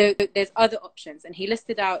 So there's other options, and he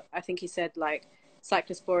listed out, I think he said like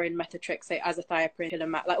cyclosporin, methotrexate, azathioprine,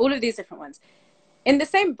 pilomat, like all of these different ones. In the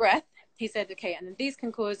same breath, he said, okay, and then these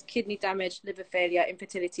can cause kidney damage, liver failure,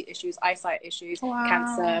 infertility issues, eyesight issues,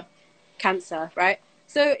 cancer, right?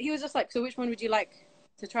 So he was just like, so which one would you like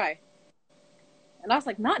to try? And I was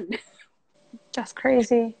like, none. That's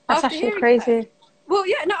crazy. That's actually crazy. Well,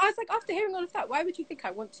 yeah, no, I was like, after hearing all of that, why would you think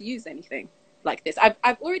I want to use anything like this?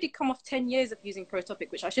 I've already come off 10 years of using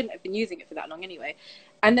Protopic, which I shouldn't have been using it for that long anyway.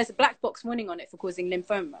 And there's a black box warning on it for causing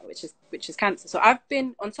lymphoma, which is cancer. So I've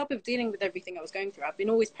been, on top of dealing with everything I was going through, I've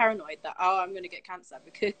been always paranoid that, I'm going to get cancer,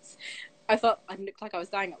 because I thought I looked like I was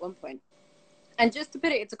dying at one point. And just to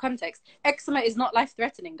put it into context, eczema is not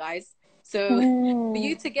life-threatening, guys. So for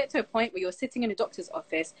you to get to a point where you're sitting in a doctor's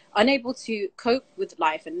office, unable to cope with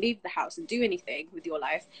life and leave the house and do anything with your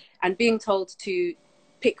life, and being told to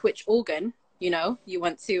pick which organ, you know, you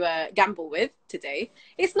want to gamble with today,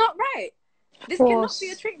 it's not right. This cannot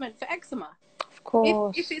be a treatment for eczema. Of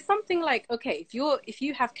course. If it's something like, okay, if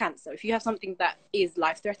you have cancer, if you have something that is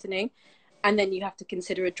life-threatening, and then you have to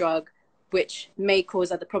consider a drug which may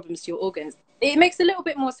cause other problems to your organs, it makes a little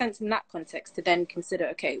bit more sense in that context to then consider,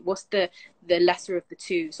 okay, what's the lesser of the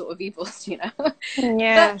two sort of evils, you know?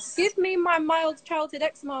 Yes. But give me my mild childhood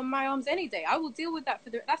eczema on my arms any day. I will deal with that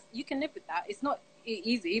you can live with that. It's not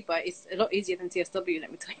easy, but it's a lot easier than TSW,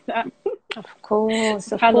 let me tell you that. Of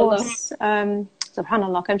course, of course.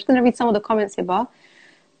 SubhanAllah. Okay, I'm just going to read some of the comments here.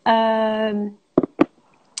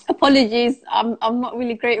 Apologies, I'm not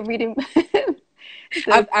really great at reading.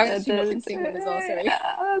 I've actually not been seeing them as well, sorry.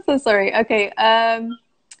 So sorry. Okay,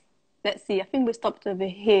 let's see. I think we stopped over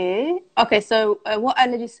here. Okay, so what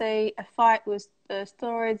allergies say? A fight with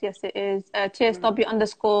steroids? Yes, it is. TSW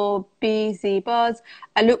 _BZ buzz.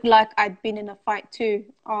 I look like I'd been in a fight too.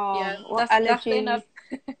 Oh, yeah, what that's allergy? Zainab.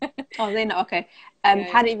 Oh, Zainab, okay.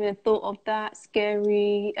 Hadn't even thought of that.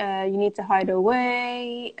 Scary. You need to hide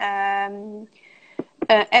away.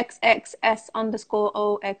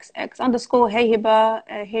 XXS_OXX_ hey Heba,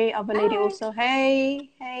 hey other lady Hi. also, hey.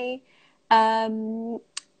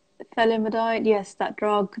 Thalidomide, yes, that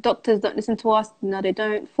drug. Doctors don't listen to us. No, they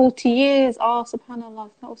don't. 40 years. Oh,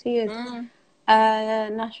 subhanallah, 40 years.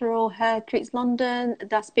 Natural Hair Treats London.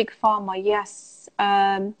 That's Big Pharma, yes.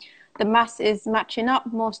 The mass is matching up.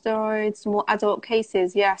 More steroids, more adult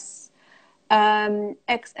cases, yes.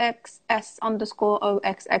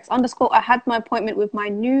 XXS_OXX_. I had my appointment with my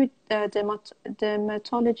new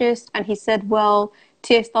dermatologist, and he said, well,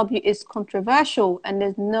 TSW is controversial and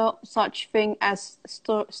there's no such thing as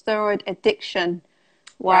steroid addiction.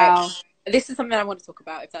 Wow. Right. This is something I want to talk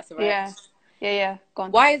about, if that's all right. Yeah. Go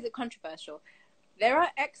on. Why is it controversial? There are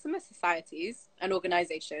eczema societies and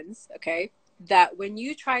organizations, okay, that when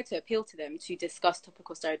you try to appeal to them to discuss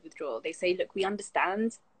topical steroid withdrawal, they say, look, we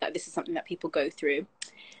understand that this is something that people go through,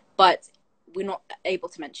 but we're not able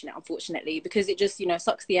to mention it, unfortunately, because it just,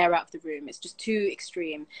 sucks the air out of the room. It's just too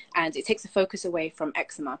extreme and it takes the focus away from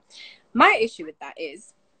eczema. My issue with that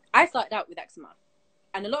is I started out with eczema,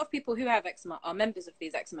 and a lot of people who have eczema are members of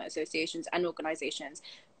these eczema associations and organizations.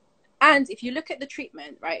 And if you look at the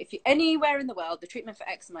treatment, right, if you're anywhere in the world, the treatment for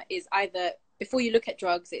eczema is either, before you look at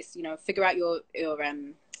drugs, it's, figure out your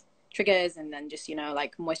triggers, and then just,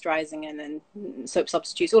 like moisturizing, and then soap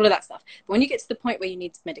substitutes, all of that stuff. But when you get to the point where you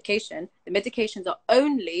need medication, the medications are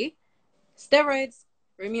only steroids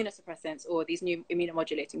or immunosuppressants or these new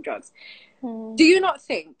immunomodulating drugs. Do you not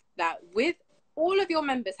think that with all of your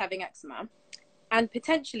members having eczema and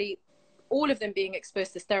potentially all of them being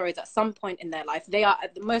exposed to steroids at some point in their life, they are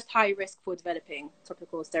at the most high risk for developing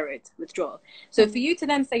topical steroid withdrawal? So for you to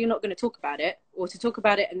then say you're not going to talk about it, or to talk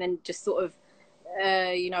about it and then just sort of,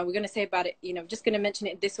 we're going to say about it, just going to mention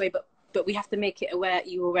it this way, but we have to make it aware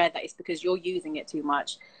that it's because you're using it too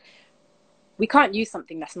much. We can't use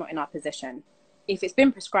something that's not in our possession. If it's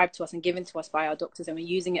been prescribed to us and given to us by our doctors and we're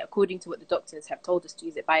using it according to what the doctors have told us to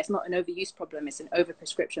use it by, it's not an overuse problem, it's an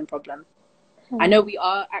overprescription problem. I know we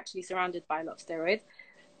are actually surrounded by a lot of steroids,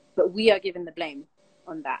 but we are given the blame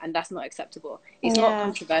on that, and that's not acceptable. It's not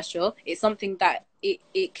controversial. It's something that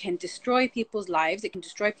it can destroy people's lives. It can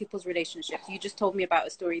destroy people's relationships. You just told me about a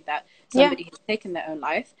story that somebody has taken their own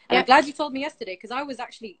life, and I'm glad you told me yesterday, because I was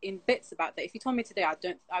actually in bits about that. If you told me today,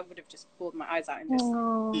 I would have just pulled my eyes out in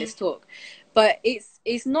this talk. But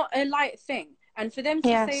it's not a light thing, and for them to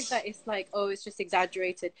say that it's like, oh, it's just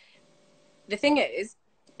exaggerated. The thing is,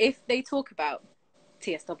 if they talk about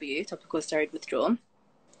TSW, topical steroid withdrawal,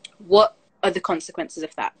 what are the consequences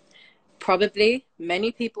of that? Probably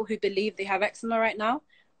many people who believe they have eczema right now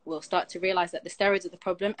will start to realize that the steroids are the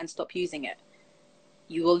problem and stop using it.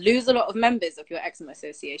 You will lose a lot of members of your eczema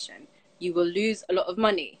association. You will lose a lot of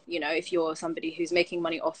money, if you're somebody who's making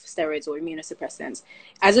money off steroids or immunosuppressants.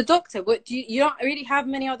 As a doctor, you don't really have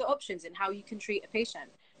many other options in how you can treat a patient.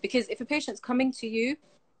 Because if a patient's coming to you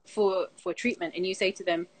for treatment and you say to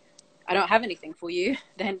them, I don't have anything for you,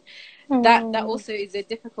 then that also is a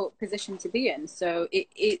difficult position to be in. So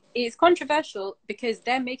it's controversial because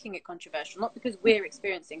they're making it controversial, not because we're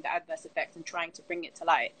experiencing the adverse effects and trying to bring it to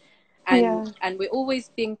light. And we're always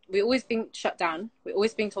being shut down. We're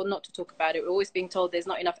always being told not to talk about it. We're always being told there's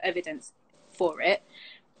not enough evidence for it.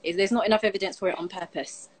 There's not enough evidence for it on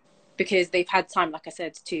purpose, because they've had time, like I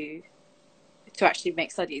said, to actually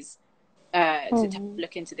make studies to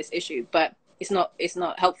look into this issue, but it's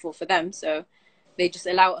not helpful for them, so they just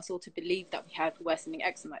allow us all to believe that we have worsening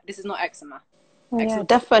eczema. This is not eczema. Yeah,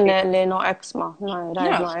 definitely not eczema. No,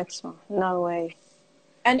 that is not eczema. No way.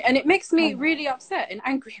 And it makes me really upset and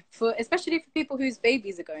angry, especially for people whose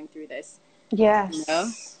babies are going through this.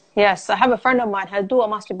 Yes. Yes, I have a friend of mine. Her daughter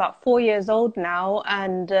must be about 4 years old now,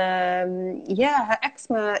 and her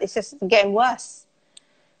eczema is just getting worse.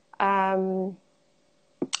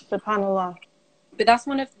 Subhanallah. But that's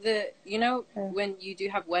one of the, when you do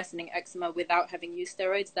have worsening eczema without having used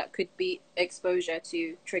steroids, that could be exposure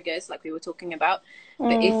to triggers like we were talking about.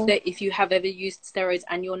 But if you have ever used steroids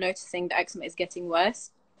and you're noticing the eczema is getting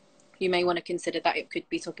worse, you may want to consider that it could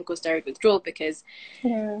be topical steroid withdrawal, because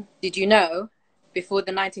did you know, before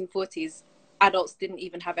the 1940s, adults didn't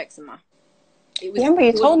even have eczema? Remember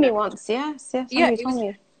you told me once, yes.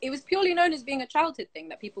 It was purely known as being a childhood thing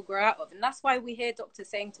that people grow out of. And that's why we hear doctors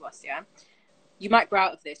saying to us, you might grow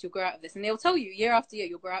out of this, you'll grow out of this. And they'll tell you year after year,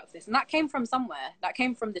 you'll grow out of this. And that came from somewhere. That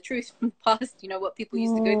came from the truth from the past, what people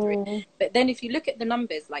used to go through. But then if you look at the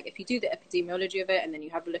numbers, like if you do the epidemiology of it, and then you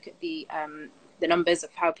have a look at the numbers of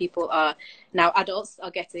how people are now, adults are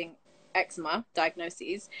getting eczema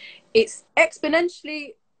diagnoses, it's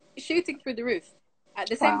exponentially shooting through the roof. At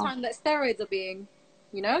the same time that steroids are being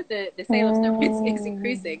You know, the sale of steroids is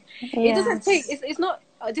increasing. Yes. It doesn't take, it's not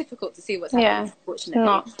difficult to see what's happening, unfortunately.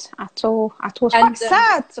 Not at all. It's And, quite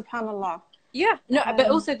sad, subhanAllah. Yeah, no, but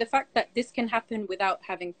also the fact that this can happen without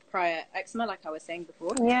having prior eczema, like I was saying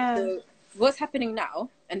before. Yeah. So what's happening now,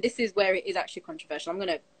 and this is where it is actually controversial. I'm going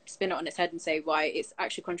to spin it on its head and say why it's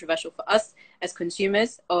actually controversial for us as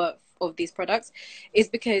consumers of these products, is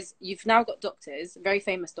because you've now got doctors, very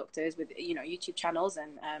famous doctors with, you know, YouTube channels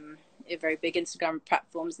and very big Instagram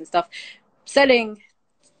platforms and stuff, selling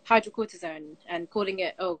hydrocortisone and calling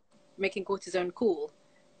it, making cortisone cool.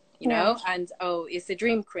 You know, and it's a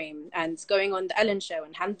dream cream, and going on the Ellen show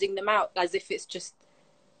and handing them out as if it's just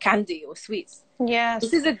candy or sweets. Yes.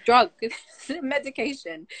 This is a drug. It's a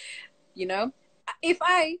medication. You know, if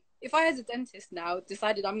I as a dentist now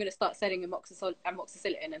decided I'm going to start selling amoxicillin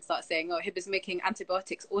and start saying, Hiba's making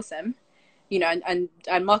antibiotics awesome, you know, and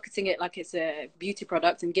marketing it like it's a beauty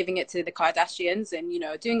product and giving it to the Kardashians and, you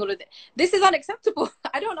know, doing all of that, this is unacceptable.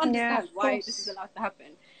 I don't understand why this is allowed to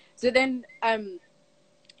happen. So then,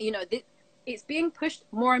 you know, it's being pushed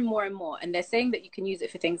more and more and more. And they're saying that you can use it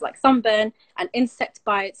for things like sunburn and insect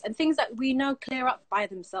bites and things that we know clear up by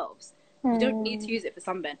themselves. You don't need to use it for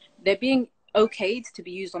sunburn. They're being okayed to be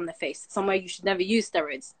used on the face, somewhere you should never use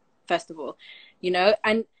steroids, first of all, you know.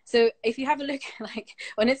 And so if you have a look, like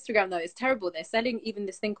on Instagram, though, it's terrible. They're selling even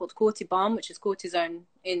this thing called Corti Balm, which is cortisone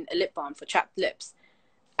in a lip balm for chapped lips.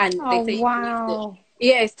 And they say you can use it.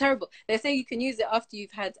 Yeah, it's terrible. They say you can use it after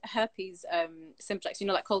you've had herpes simplex, you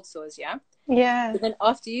know, like cold sores, yeah? Yeah. But then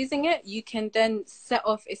after using it, you can then set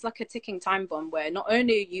off, it's like a ticking time bomb where not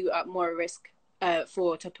only are you at more risk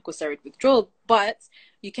for topical steroid withdrawal, but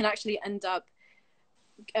you can actually end up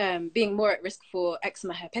being more at risk for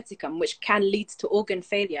eczema herpeticum, which can lead to organ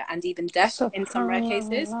failure and even death in some rare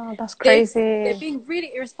cases. No, that's crazy. They're being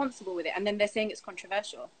really irresponsible with it, and then they're saying it's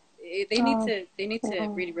controversial. They need to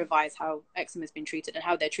really revise how eczema has been treated and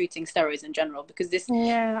how they're treating steroids in general, because they're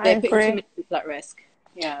putting too many people at risk.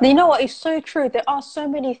 Yeah. You know what? It's so true. There are so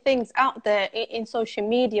many things out there in social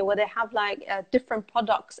media where they have like different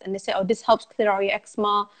products, and they say, this helps clear out your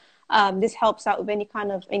eczema. This helps out with any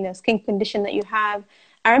kind of, you know, skin condition that you have.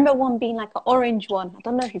 I remember one being like an orange one. I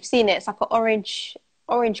don't know if you've seen it. It's like an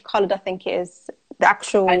orange colored, I think it is, the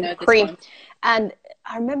actual cream. And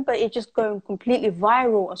I remember it just going completely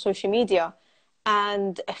viral on social media.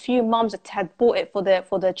 And a few mums had bought it for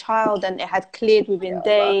their child, and it had cleared within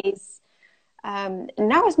days. Now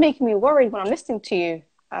it's making me worried when I'm listening to you.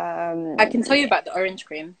 I can tell you about the orange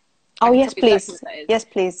cream. Oh, yes, please. Yes,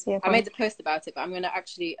 please. Yeah, I made a post about it, but I'm going to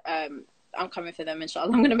actually, I'm coming for them,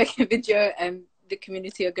 inshallah. I'm going to make a video, and the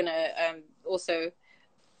community are going to also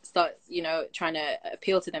start, you know, trying to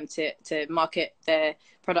appeal to them to market their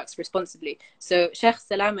products responsibly. So Sheikh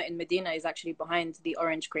Salama in Medina is actually behind the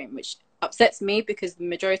orange cream, which upsets me because the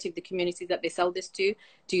majority of the communities that they sell this to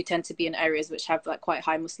do tend to be in areas which have like quite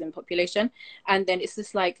high Muslim population. And then it's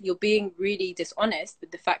just like you're being really dishonest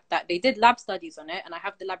with the fact that they did lab studies on it, and I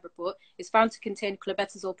have the lab report. It's found to contain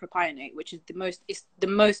clobetasol propionate, which is the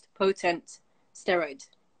most potent steroid.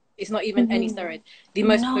 It's not even any steroid, the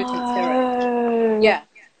most potent steroid. Yeah.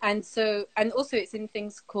 And so, and also it's in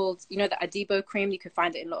things called, you know, the Adibo cream. You can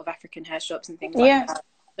find it in a lot of African hair shops and things like that.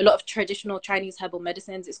 A lot of traditional Chinese herbal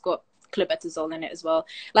medicines. It's got clobetasol in it as well.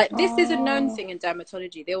 Like, this is a known thing in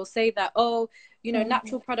dermatology. They will say that, you know,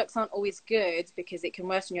 natural products aren't always good because it can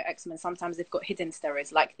worsen your eczema. And sometimes they've got hidden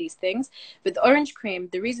steroids like these things. But the orange cream,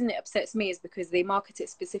 the reason it upsets me is because they market it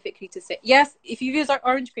specifically to say, yes, if you use our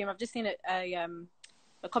orange cream, I've just seen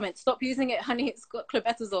a comment, stop using it, honey, it's got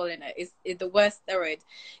clobetasol in it. It's the worst steroid.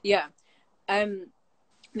 Yeah.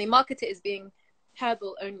 They market it as being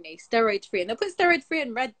herbal only, steroid free, and they'll put steroid free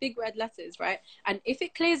in big red letters, right? And if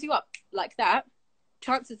it clears you up like that,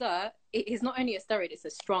 chances are it is not only a steroid, it's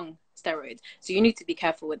a strong steroid. So you need to be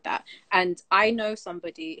careful with that. And I know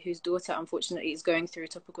somebody whose daughter unfortunately is going through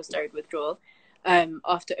topical steroid withdrawal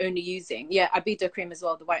after only using Abido cream as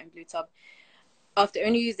well, the white and blue tub. After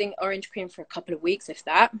only using orange cream for a couple of weeks, if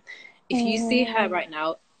that. If you see her right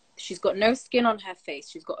now, she's got no skin on her face.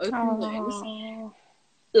 She's got open wounds.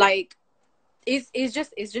 Like, it's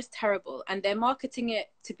just terrible. And they're marketing it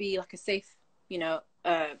to be like a safe, you know,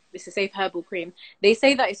 it's a safe herbal cream. They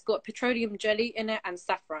say that it's got petroleum jelly in it and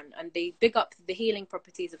saffron, and they big up the healing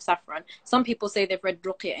properties of saffron. Some people say they've read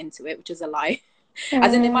ruqya into it, which is a lie.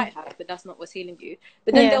 As in, they might have, but that's not what's healing you.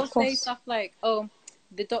 But then they'll say stuff like,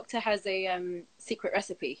 the doctor has a secret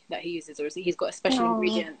recipe that he uses, or he's got a special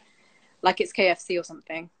ingredient, like it's KFC or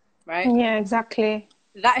something, right? Yeah, exactly.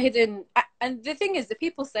 That hidden, and the thing is, the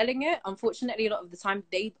people selling it, unfortunately, a lot of the time,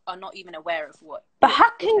 they are not even aware of what. But how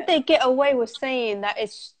can they get away with saying that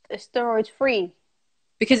it's steroid free?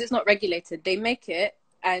 because it's not regulated, they make it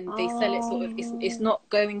and they sell it sort of, it's not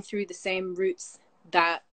going through the same routes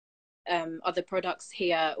that other products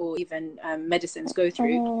here or even medicines go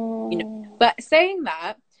through, you know. But saying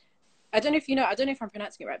that, I don't know if I'm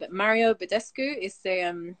pronouncing it right, but Mario Badescu is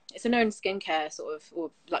it's a known skincare sort of,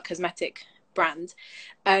 or like cosmetic brand.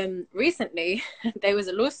 Recently there was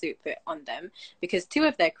a lawsuit put on them because 2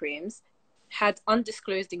 of their creams had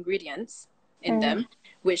undisclosed ingredients in them,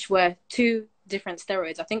 which were 2 different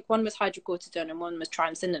steroids. I think one was hydrocortisone and one was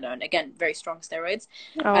triamcinolone. Again, very strong steroids.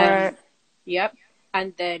 Right. Yep.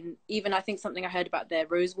 And then even I think something I heard about their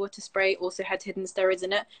rose water spray also had hidden steroids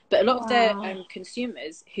in it. But a lot of their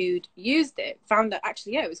consumers who'd used it found that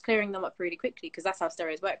actually, yeah, it was clearing them up really quickly, because that's how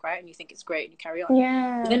steroids work, right? And you think it's great and you carry on.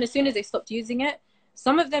 Yeah. But then as soon as they stopped using it,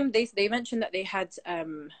 some of them, they mentioned that they had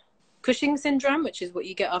Cushing syndrome, which is what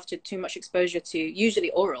you get after too much exposure to usually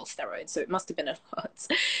oral steroids. So it must have been a lot.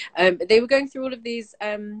 They were going through all of these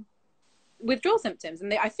withdrawal symptoms,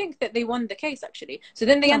 and I think that they won the case actually. So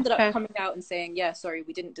then they ended up coming out and saying, yeah, sorry,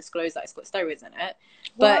 we didn't disclose that it's got steroids in it.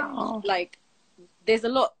 But like, there's a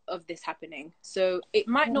lot of this happening, so it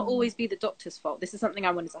might not always be the doctor's fault. This is something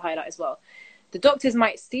I wanted to highlight as well. The doctors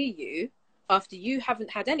might see you after you haven't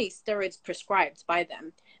had any steroids prescribed by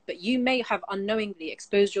them, but you may have unknowingly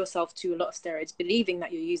exposed yourself to a lot of steroids, believing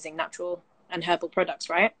that you're using natural and herbal products,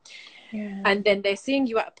 right? And then they're seeing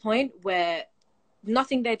you at a point where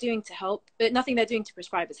nothing they're doing to help, but nothing they're doing to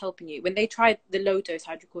prescribe is helping you. When they try the low dose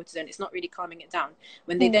hydrocortisone, it's not really calming it down.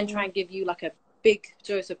 When they then try and give you like a big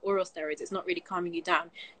dose of oral steroids, it's not really calming you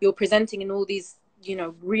down. You're presenting in all these, you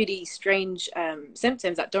know, really strange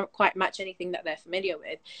symptoms that don't quite match anything that they're familiar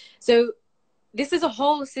with. So this is a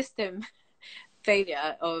whole system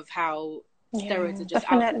failure of how steroids are just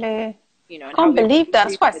definitely out there, you know. I can't believe that.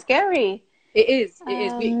 It's quite scary. It is.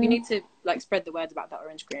 We need to like spread the word about that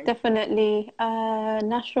orange cream. Definitely.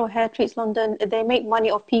 National Hair Treats London, they make money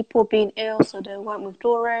off people being ill, so they won't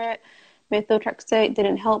withdraw it. Methotrexate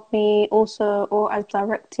didn't help me. Also, or as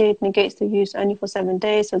directed, negates the use only for 7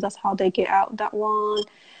 days, so that's how they get out that one.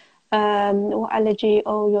 What allergy?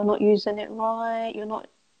 Oh, you're not using it right. You're not.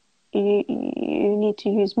 You need to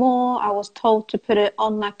use more. I was told to put it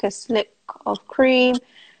on like a slick of cream.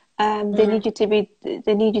 They need you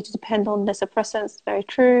to depend on the suppressants. Very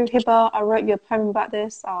true. Heba, I wrote you a poem about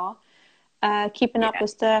this. Keeping up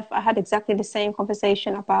with stuff. I had exactly the same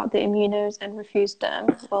conversation about the immunos and refused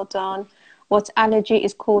them. Well done. What allergy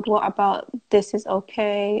is called? What about this is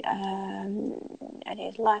okay? And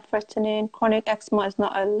it's life-threatening. Chronic eczema is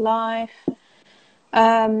not a life.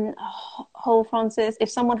 Whole Francis,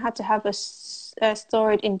 if someone had to have a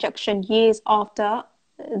steroid injection years after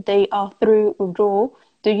they are through withdrawal,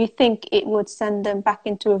 do you think it would send them back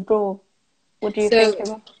into withdrawal? What do you think,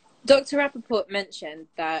 Heba? Dr. Rappaport mentioned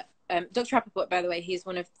that, Dr. Rappaport, by the way, he's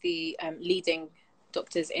one of the leading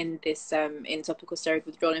doctors in this, in topical steroid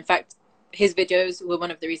withdrawal. In fact, his videos were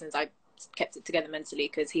one of the reasons I kept it together mentally,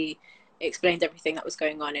 because he explained everything that was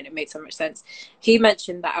going on and it made so much sense. He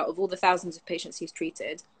mentioned that out of all the thousands of patients he's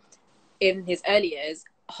treated, in his early years,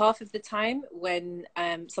 half of the time when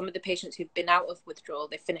some of the patients who've been out of withdrawal,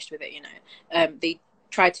 they finished with it, you know, they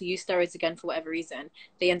tried to use steroids again for whatever reason,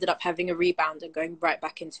 they ended up having a rebound and going right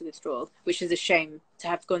back into withdrawal, which is a shame to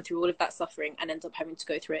have gone through all of that suffering and end up having to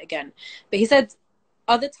go through it again. But he said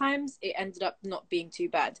other times it ended up not being too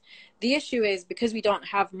bad. The issue is because we don't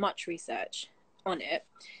have much research on it,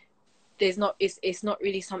 it's not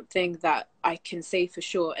really something that I can say for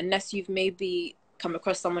sure, unless you've maybe come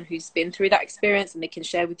across someone who's been through that experience and they can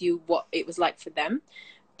share with you what it was like for them.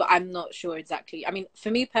 But I'm not sure exactly. I mean,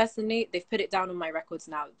 for me personally, they've put it down on my records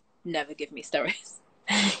now, never give me steroids,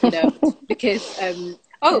 you know, because,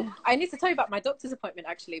 I need to tell you about my doctor's appointment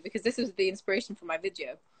actually, because this was the inspiration for my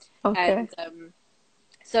video. Okay. And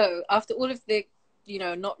so after all of the, you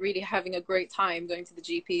know, not really having a great time going to the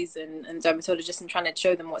GPs and dermatologists and trying to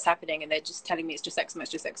show them what's happening, and they're just telling me it's just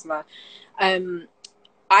eczema,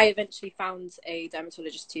 I eventually found a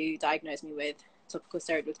dermatologist to diagnose me with topical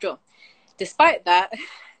steroid withdrawal. Despite that,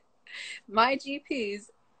 my GPs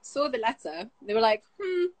saw the letter. They were like,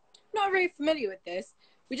 not very familiar with this.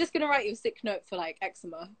 We're just going to write you a sick note for like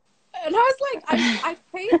eczema. And I was like, I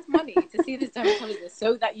paid money to see this dermatologist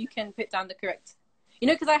so that you can put down the correct, you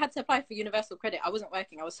know, because I had to apply for universal credit. I wasn't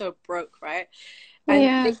working. I was so broke, right?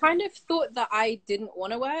 And they kind of thought that I didn't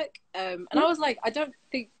want to work. And I was like, I don't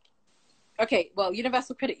think, okay, well,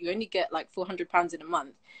 universal credit, you only get like £400 in a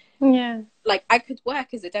month. Yeah. Like I could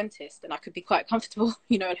work as a dentist and I could be quite comfortable,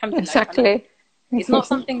 you know, alhamdulillah. Exactly. It's not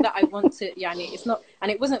something that I want to, it's not,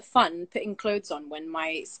 and it wasn't fun putting clothes on when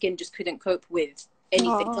my skin just couldn't cope with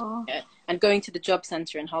anything Oh. and going to the job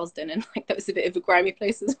centre in Halsden, and like that was a bit of a grimy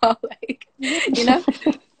place as well, like, you know.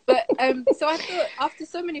 But so I thought, after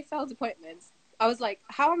so many failed appointments, I was like,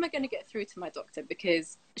 how am I going to get through to my doctor?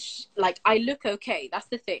 Because like, I look okay, that's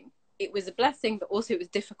the thing. It was a blessing, but also it was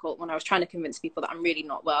difficult when I was trying to convince people that I'm really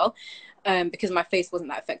not well, because my face wasn't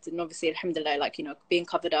that affected. And obviously, alhamdulillah, like, you know, being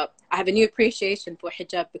covered up, I have a new appreciation for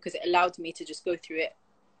hijab because it allowed me to just go through it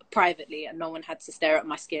privately and no one had to stare at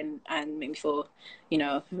my skin and make me feel, you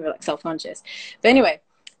know, like self-conscious. But anyway,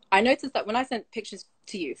 I noticed that when I sent pictures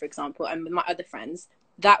to you, for example, and with my other friends,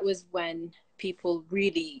 that was when people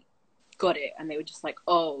really got it and they were just like,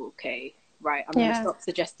 oh, okay, right, I'm going to stop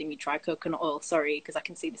suggesting you try coconut oil, sorry, because I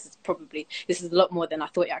can see this is a lot more than I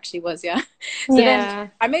thought it actually was. So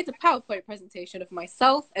then I made a PowerPoint presentation of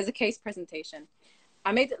myself as a case presentation.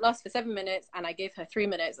 I made it last for 7 minutes and I gave her 3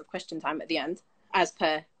 minutes of question time at the end, as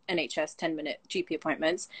per NHS 10-minute GP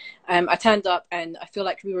appointments. I turned up and I feel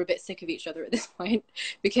like we were a bit sick of each other at this point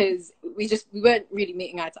because we weren't really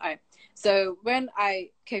meeting eye to eye. So when I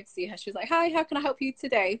came to see her, she was like, hi, how can I help you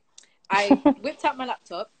today? I whipped out my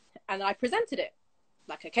laptop and I presented it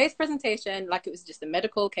like a case presentation, like it was just a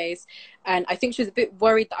medical case. And I think she was a bit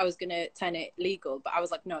worried that I was going to turn it legal, but I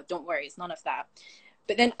was like, no, don't worry, it's none of that.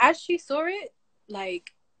 But then as she saw it,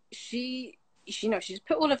 like she you know, she just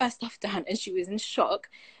put all of her stuff down and she was in shock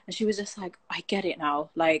and she was just like, I get it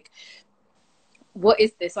now, like, what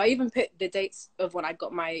is this? So I even put the dates of when I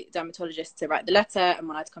got my dermatologist to write the letter and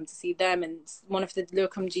when I'd come to see them, and one of the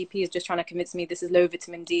locum GPs just trying to convince me this is low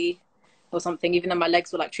vitamin D or something, even though my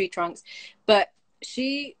legs were like tree trunks. But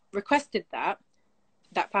she requested that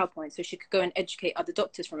PowerPoint so she could go and educate other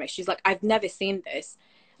doctors from it. She's like, I've never seen this.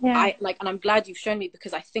 And I'm glad you've shown me,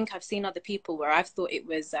 because I think I've seen other people where I thought it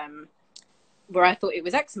was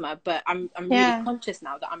eczema, but I'm really conscious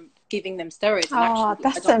now that I'm giving them steroids. And actually,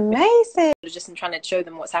 that's amazing. Just in trying to show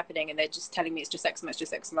them what's happening, and they're just telling me it's just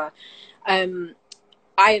eczema.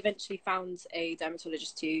 I eventually found a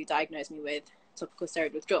dermatologist to diagnose me with topical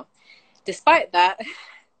steroid withdrawal. Despite that,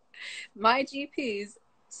 my GPs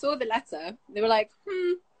saw the letter. They were like,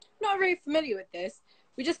 not very familiar with this.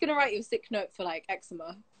 We're just going to write you a sick note for like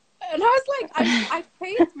eczema. And I was like, I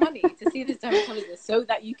paid money to see this dermatologist so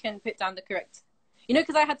that you can put down the correct, you know,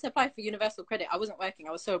 because I had to apply for universal credit. I wasn't working.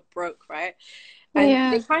 I was so broke, right?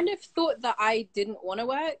 And they kind of thought that I didn't want to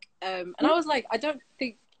work. And I was like, I don't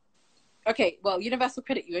think, okay, well, universal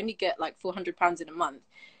credit, you only get like £400 in a month.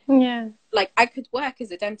 Yeah. Like, I could work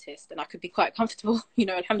as a dentist and I could be quite comfortable, you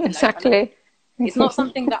know, alhamdulillah. Exactly. It's not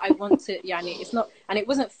something that I want to, it's not, and it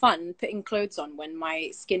wasn't fun putting clothes on when my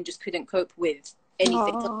skin just couldn't cope with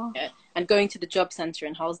anything and going to the job centre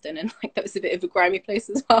in Halsden, and like that was a bit of a grimy place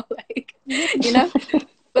as well, like, you know.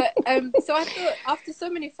 But so I thought, after so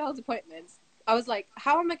many failed appointments, I was like,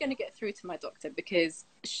 how am I going to get through to my doctor? Because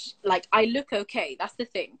like, I look okay, that's the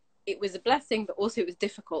thing. It was a blessing, but also it was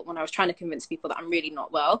difficult when I was trying to convince people that I'm really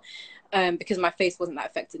not well, because my face wasn't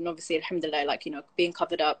that affected. And obviously, alhamdulillah, like, you know, being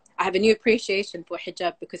covered up, I have a new appreciation for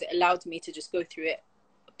hijab because it allowed me to just go through it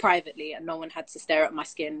privately and no one had to stare at my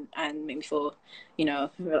skin and make me feel, you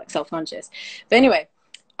know, like self-conscious. But anyway,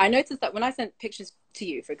 I noticed that when I sent pictures to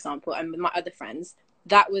you, for example, and with my other friends,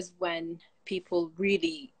 that was when people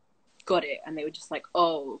really got it and they were just like,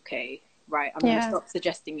 oh, okay, right, I'm going to stop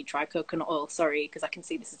suggesting you try coconut oil, sorry, because I can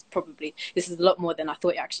see this is a lot more than I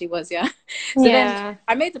thought it actually was. So then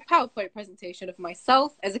I made a PowerPoint presentation of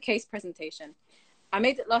myself as a case presentation. I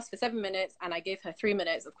made it last for 7 minutes and I gave her 3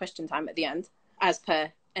 minutes of question time at the end, as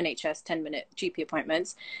per NHS 10-minute GP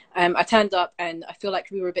appointments. I turned up and I feel like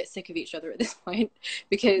we were a bit sick of each other at this point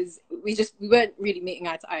because we weren't really meeting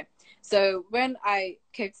eye to eye. So when I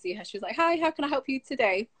came to see her, she was like, hi, how can I help you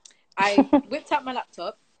today? I whipped out my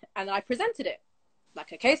laptop and I presented it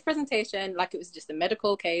like a case presentation, like it was just a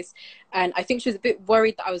medical case. And I think she was a bit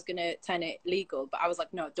worried that I was going to turn it legal, but I was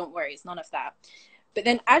like, no, don't worry, it's none of that. But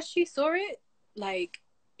then as she saw it, like,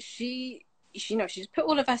 she you know, she just put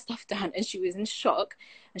all of her stuff down and she was in shock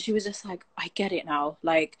and she was just like, I get it now,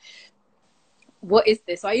 like, what is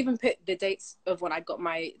this? So I even put the dates of when I got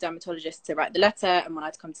my dermatologist to write the letter and when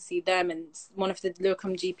I'd come to see them, and one of the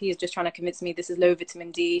locum GPs just trying to convince me this is low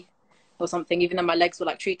vitamin D or something, even though my legs were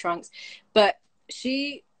like tree trunks. But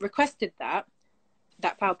she requested that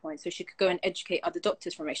PowerPoint so she could go and educate other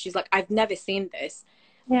doctors from it. She's like, I've never seen this.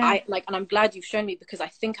 And I'm glad you've shown me, because I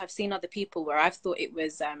think I've seen other people where I thought it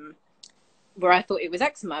was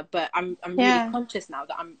eczema, but I'm really conscious now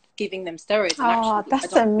that I'm giving them steroids. And actually,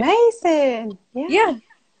 that's amazing.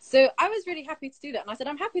 So I was really happy to do that, and I said,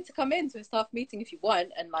 I'm happy to come in to a staff meeting if you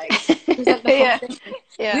want and like present the whole thing.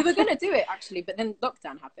 We were going to do it actually, but then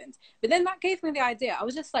lockdown happened. But then that gave me the idea. I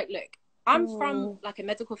was just like, look, I'm from like a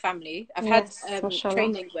medical family. I've Yes, had mashallah.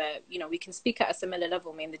 training where, you know, we can speak at a similar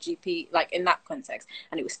level, me and the GP, like in that context,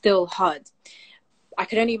 and it was still hard. I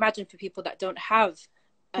could only imagine for people that don't have,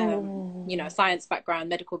 you know, science background,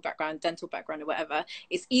 medical background, dental background, or whatever,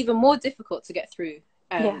 it's even more difficult to get through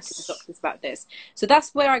to the doctors about this. So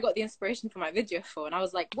that's where I got the inspiration for my video for. And I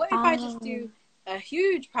was like, what if I just do a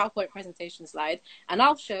huge PowerPoint presentation slide and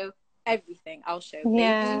I'll show everything. I'll show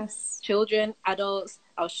babies, children, adults.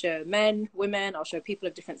 I'll show men, women. I'll show people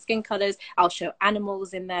of different skin colors. I'll show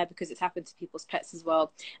animals in there because it's happened to people's pets as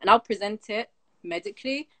well. And I'll present it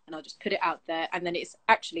medically and I'll just put it out there. And then it's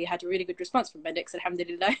actually had a really good response from medics,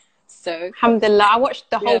 alhamdulillah. So alhamdulillah, I watched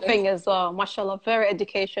the whole thing as well. Mashallah, very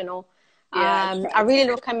educational. I really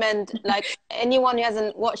recommend, like, anyone who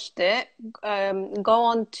hasn't watched it, go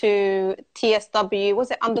on to TSW.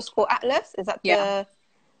 Was it _Atlas? Is that the...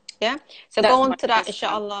 Yeah, so go on to that,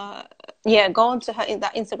 inshallah. Yeah, go on to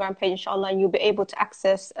that Instagram page, inshallah, and you'll be able to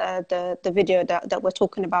access the video that we're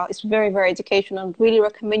talking about. It's very, very educational. I really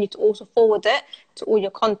recommend you to also forward it to all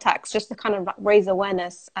your contacts, just to kind of raise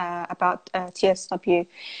awareness about TSW.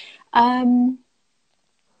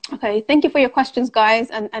 Okay, thank you for your questions, guys.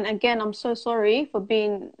 And again, I'm so sorry for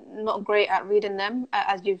being not great at reading them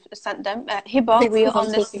as you've sent them. Heba, we are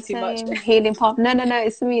on the same healing path. No,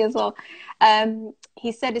 it's me as well.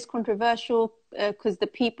 He said it's controversial because the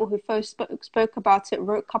people who first spoke about it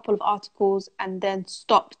wrote a couple of articles and then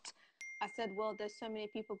stopped. I said, well, there's so many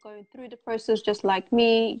people going through the process just like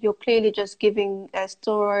me. You're clearly just giving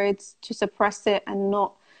steroids to suppress it and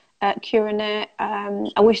not curing it.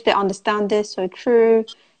 I wish they understand this. So true.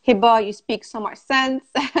 Heba, you speak so much sense.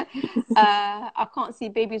 I can't see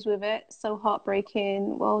babies with it. So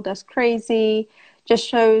heartbreaking. Well, that's crazy. Just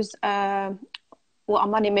shows what a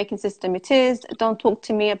money-making system it is. Don't talk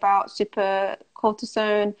to me about super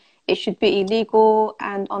cortisone. It should be illegal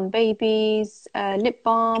and on babies. Lip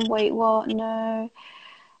balm. Wait, what? No.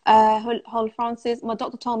 Whole Francis, my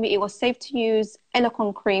doctor told me it was safe to use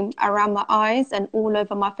Elecon cream around my eyes and all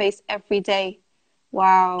over my face every day.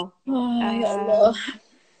 Wow.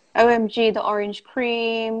 OMG, the orange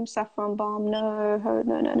cream, saffron balm,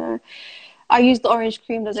 no. I use the orange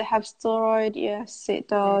cream. Does it have steroid? Yes, it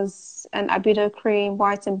does. And Abido cream,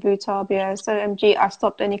 white and blue tab, yes. So OMG, I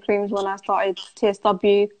stopped any creams when I started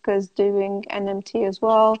TSW because doing NMT as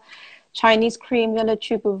well. Chinese cream, yellow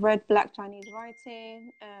tube with red, black Chinese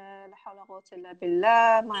writing.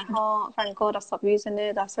 My heart, thank God I stopped using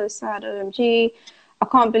it. That's so sad, OMG. I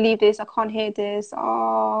can't believe this. I can't hear this.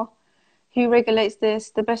 Oh, who regulates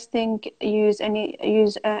this? The best thing, use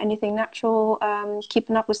anything natural.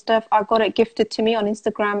 Keeping up with stuff. I got it gifted to me on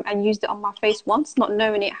Instagram and used it on my face once, not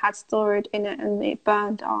knowing it had steroid in it and it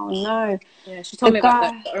burned. Oh no. Yeah, she told me about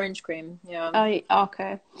that, the orange cream. Yeah.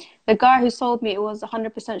 Okay. The guy who sold me, it was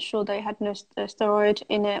 100% sure they had no steroid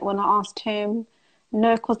in it when I asked him.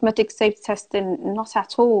 No cosmetic safety testing, not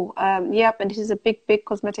at all. Yep, and this is a big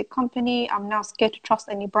cosmetic company. I'm now scared to trust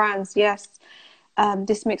any brands. Yes.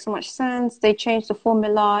 This makes so much sense. They changed the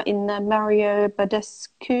formula in the Mario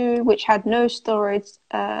Badescu, which had no steroids.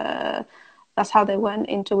 That's how they went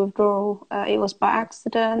into withdrawal. It was by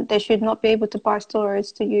accident. They should not be able to buy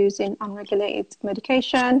steroids to use in unregulated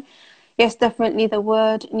medication. Yes, definitely the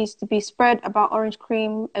word needs to be spread about orange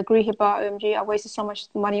cream. Agree about OMG. I wasted so much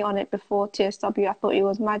money on it before TSW. I thought it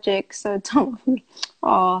was magic. So don't.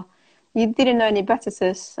 Oh, you didn't know any better,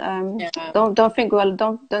 sis. Don't think well.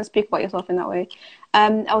 Don't speak about yourself in that way.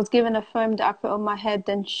 I was given a foam that I put on my head,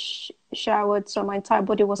 then showered, so my entire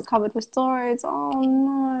body was covered with steroids. Oh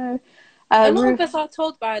no. A lot of us are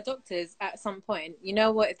told by our doctors at some point, you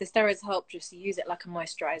know what, if the steroids help, just use it like a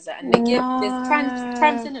moisturizer. And they give this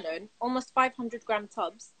triamcinolone, almost 500-gram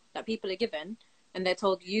tubs that people are given, and they're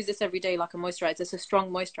told, use this every day like a moisturizer. It's a strong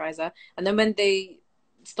moisturizer. And then when they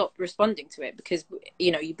stop responding to it, because,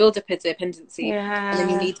 you know, you build up a dependency and then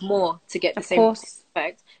you need more to get the same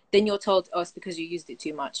effect, then you're told, oh, it's because you used it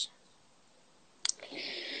too much.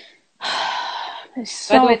 It's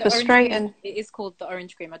so By the way, frustrating. It is called the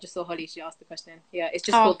orange cream. I just saw Holly, she asked the question. Yeah, it's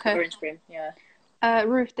just called the orange cream. Yeah.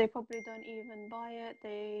 Ruth, they probably don't even buy it.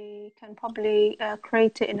 They can probably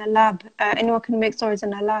create it in a lab. Anyone can make steroids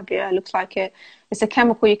in a lab. Yeah, it looks like it. It's a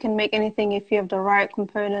chemical. You can make anything if you have the right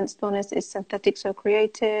components. To be honest, it's synthetic, so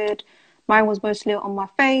created. Mine was mostly on my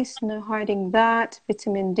face. No hiding that.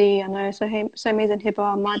 Vitamin D. I know. So amazing,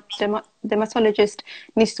 Heba. My dermatologist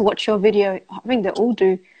needs to watch your video. I think they all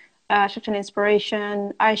do. Such an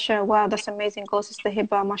inspiration. Aisha, wow, that's amazing. Go, Sister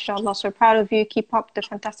Heba, mashallah. So proud of you. Keep up the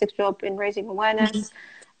fantastic job in raising awareness.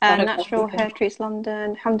 Natural Hair Treats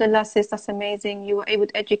London. Alhamdulillah, sis, that's amazing. You were able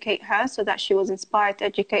to educate her so that she was inspired to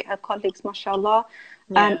educate her colleagues, mashallah.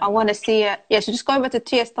 I want to see it. Yeah, so just go over to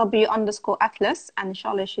TSW_Atlas, and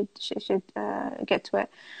inshallah should get to it.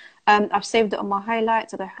 I've saved it on my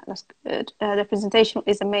highlights. Okay, that's good. The presentation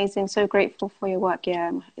is amazing. So grateful for your work.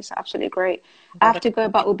 Yeah, it's absolutely great. I have to go,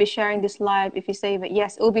 but we'll be sharing this live if you save it.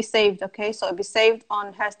 Yes, it will be saved. Okay, so it'll be saved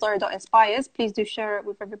on herstory.inspires. Please do share it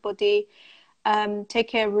with everybody. Take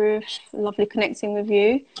care, Ruth. Lovely connecting with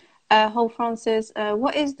you. Whole Francis,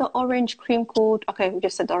 what is the orange cream called? Okay, we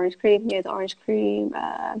just said the orange cream. Yeah, the orange cream.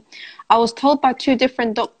 I was told by 2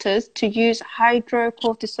 different doctors to use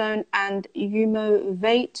hydrocortisone and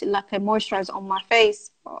Umovate like a moisturizer on my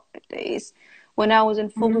face. Oh, days. When I was in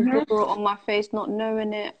full withdrawal on my face, not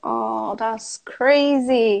knowing it. Oh, that's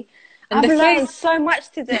crazy. And I've learned so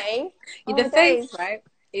much today. The face, right?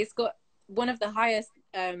 It's got one of the highest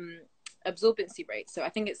absorbency rates, so I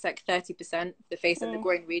think it's like 30%, the face and the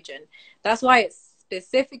groin region. That's why it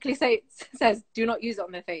specifically says do not use it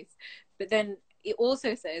on the face. But then it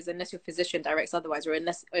also says, unless your physician directs otherwise, or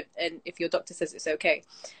unless and if your doctor says it's okay.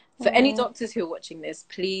 For any doctors who are watching this,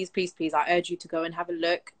 please, I urge you to go and have a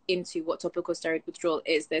look into what topical steroid withdrawal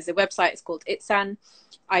is. There's a website, it's called ITSAN,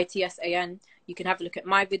 ITSAN. You can have a look at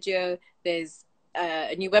my video. There's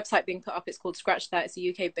a new website being put up. It's called Scratch That. It's a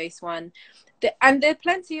UK-based one. And there are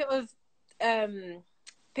plenty of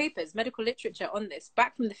papers, medical literature on this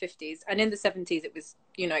back from the 50s, and in the 70s it was,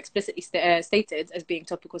 explicitly stated as being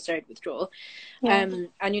topical steroid withdrawal. And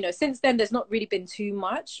since then there's not really been too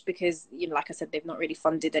much, because like I said, they've not really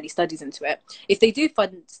funded any studies into it. If they do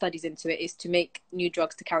fund studies into it, it's to make new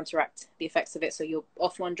drugs to counteract the effects of it, so you're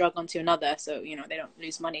off one drug onto another, so they don't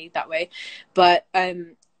lose money that way. But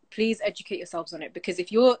please educate yourselves on it, because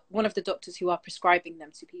if you're one of the doctors who are prescribing them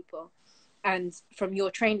to people, and from your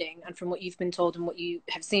training and from what you've been told and what you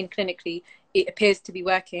have seen clinically, it appears to be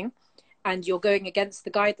working, and you're going against the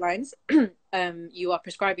guidelines, you are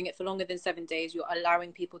prescribing it for longer than 7 days, you're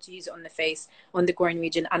allowing people to use it on the face, on the groin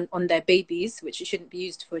region, and on their babies, which it shouldn't be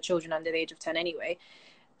used for children under the age of 10 anyway,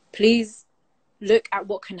 please look at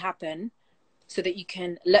what can happen so that you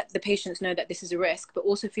can let the patients know that this is a risk, but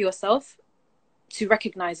also for yourself to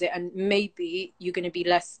recognize it, and maybe you're going to be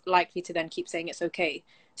less likely to then keep saying it's okay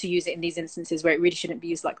to use it in these instances where it really shouldn't be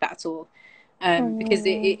used like that at all. Because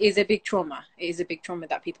it is a big trauma. It is a big trauma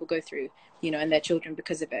that people go through, and their children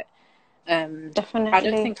because of it. Definitely. I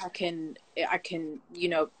don't think I can,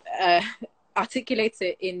 articulate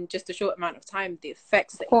it in just a short amount of time, the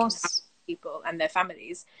effects that it can have on people and their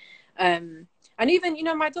families. And even,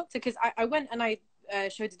 my doctor, because I went and I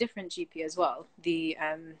showed a different GP as well, the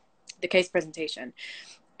case presentation,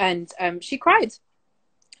 and she cried.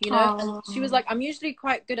 And she was like, I'm usually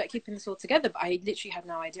quite good at keeping this all together, but I literally had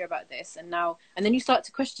no idea about this. And then you start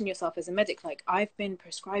to question yourself as a medic, like, I've been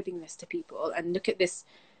prescribing this to people, and look at this,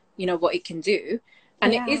 what it can do.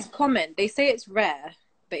 And it is common. They say it's rare,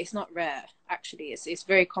 but it's not rare, actually. It's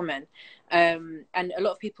very common. And a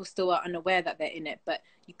lot of people still are unaware that they're in it, but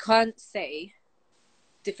you can't say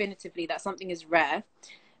definitively that something is rare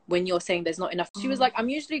when you're saying there's not enough. She was like, I'm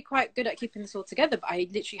usually quite good at keeping this all together, but I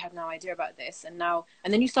literally had no idea about this. And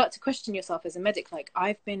then you start to question yourself as a medic, like,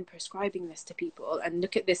 I've been prescribing this to people, and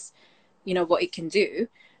look at this, what it can do.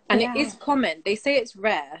 And it is common. They say it's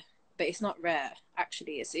rare, but it's not rare,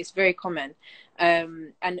 actually. It's very common.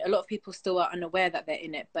 And a lot of people still are unaware that they're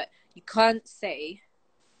in it, but you can't say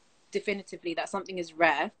definitively that something is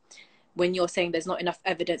rare when you're saying there's not enough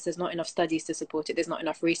evidence, there's not enough studies to support it, there's not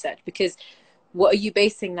enough research, because what are you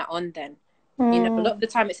basing that on then? A lot of the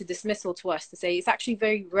time it's a dismissal to us to say it's actually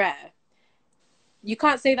very rare. You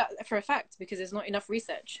can't say that for a fact because there's not enough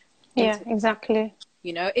research. Exactly.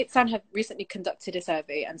 ITSAN have recently conducted a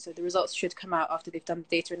survey, and so the results should come out after they've done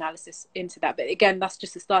data analysis into that. But again, that's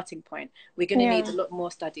just a starting point. We're going to need a lot more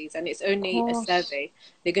studies, and it's only a survey.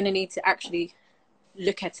 They're going to need to actually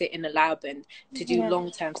look at it in a lab and to do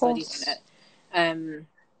long-term studies on it.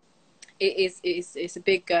 It's a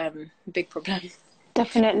big problem.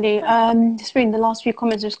 Definitely. Just reading the last few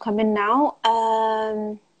comments just come in now.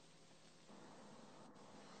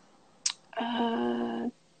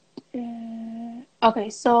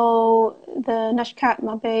 Okay, so the Nashkat,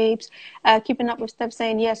 my babes, keeping up with Steph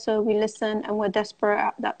saying yes, so we listen and we're desperate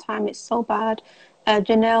at that time. It's so bad.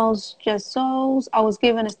 Janelle's Jazzos, I was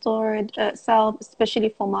given a steroid salve, especially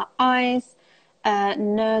for my eyes.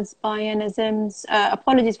 Nerds, Bionisms.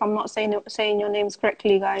 Apologies if I'm not saying your names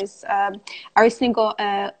correctly, guys. I recently got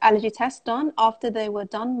an allergy test done. After they were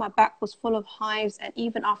done, my back was full of hives, and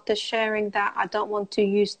even after sharing that I don't want to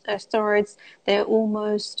use steroids, they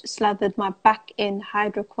almost slathered my back in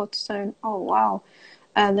hydrocortisone. Oh wow.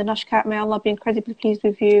 The Nashkat, may Allah be incredibly pleased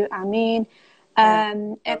with you. Ameen.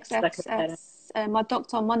 XXS my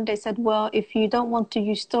doctor on Monday said, well, if you don't want to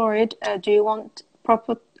use steroid, do you want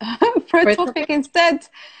proper protopic instead?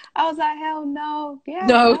 I was like, hell no. Yeah,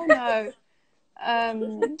 No. hell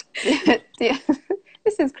no. Yeah,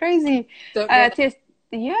 this is crazy.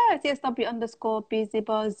 TSW underscore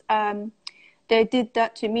BZBuzz. They did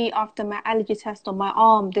that to me after my allergy test on my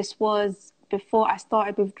arm. This was before I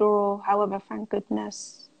started withdrawal. However, thank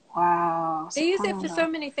goodness. Wow. They use it for so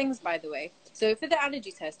many things, by the way. So for the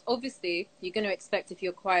allergy test, obviously, you're going to expect if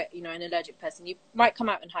you're quite, an allergic person, you might come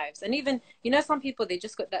out in hives. And even, some people, they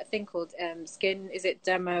just got that thing called skin, is it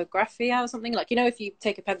dermographia or something? Like, if you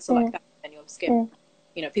take a pencil like that on your skin,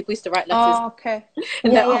 people used to write letters. Oh, okay.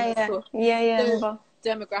 So,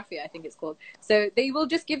 dermographia, I think it's called. So they will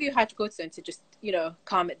just give you hydrocortisone to just,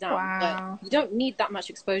 calm it down. Wow. But you don't need that much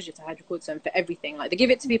exposure to hydrocortisone for everything. Like they give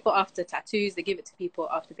it to people after tattoos. They give it to people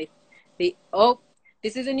after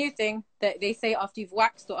this is a new thing that they say after you've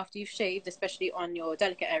waxed or after you've shaved, especially on your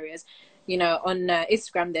delicate areas. On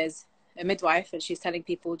Instagram, there's a midwife and she's telling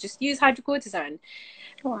people just use hydrocortisone.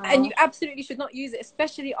 Wow. And you absolutely should not use it,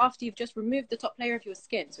 especially after you've just removed the top layer of your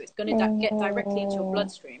skin. So it's going to get directly into your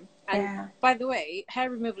bloodstream. And by the way, hair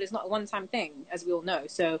removal is not a one-time thing, as we all know.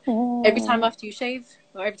 So every time after you shave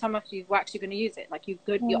or every time after you've waxed, you're going to use it. Like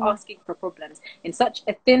you're asking for problems in such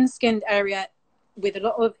a thin-skinned area with a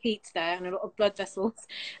lot of heat there and a lot of blood vessels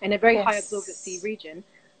and a very high absorbency region.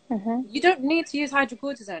 You don't need to use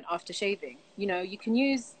hydrocortisone after shaving. You can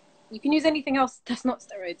use anything else that's not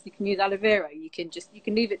steroids. You can use aloe vera. You can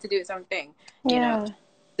leave it to do its own thing.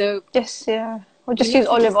 So or just use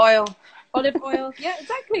olive oil. Olive oil, yeah,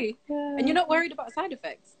 exactly. And you're not worried about side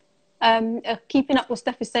effects. Keeping up with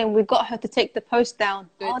Steph is saying we got her to take the post down.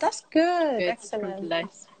 Good. Oh, that's good. Good. Excellent.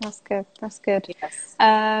 That's good. Yes.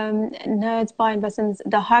 Nerds buying lessons.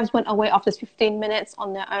 The hives went away after 15 minutes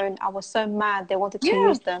on their own. I was so mad. They wanted to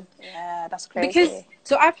use them. Yeah, that's crazy.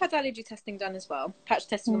 So I've had allergy testing done as well. Patch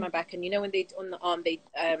testing on my back, and when they on the arm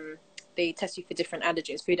they test you for different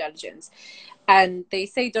allergens, food allergens, and they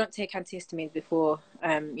say don't take antihistamines before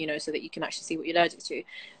so that you can actually see what you're allergic to.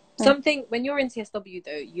 Something when you're in TSW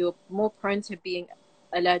though, you're more prone to being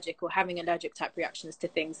allergic or having allergic type reactions to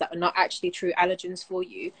things that are not actually true allergens for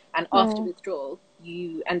you, and after withdrawal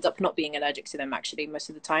you end up not being allergic to them actually most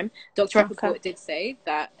of the time. Dr. Rappaport did say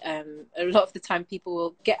that a lot of the time people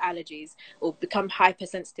will get allergies or become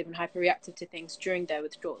hypersensitive and hyperreactive to things during their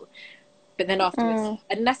withdrawal, but then afterwards,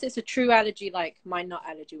 unless it's a true allergy like my nut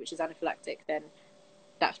allergy, which is anaphylactic, then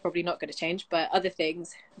that's probably not going to change. But other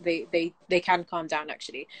things, they can calm down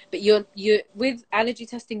actually. But you're with allergy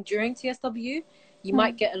testing during TSW, you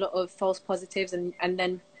might get a lot of false positives, and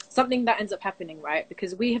then something that ends up happening, right?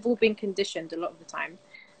 Because we have all been conditioned a lot of the time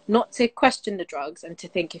not to question the drugs and to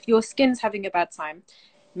think if your skin's having a bad time,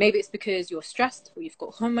 maybe it's because you're stressed or you've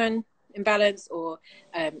got hormone imbalance or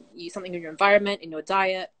something in your environment, in your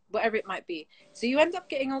diet, whatever it might be. So you end up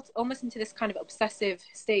getting almost into this kind of obsessive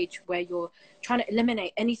stage where you're trying to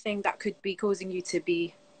eliminate anything that could be causing you to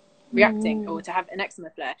be reacting or to have an eczema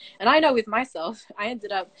flare. And I know with myself, I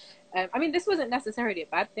ended up, this wasn't necessarily a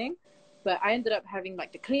bad thing, but I ended up having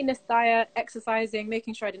like the cleanest diet, exercising,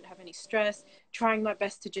 making sure I didn't have any stress, trying my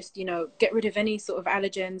best to just, get rid of any sort of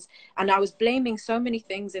allergens. And I was blaming so many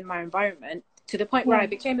things in my environment to the point where I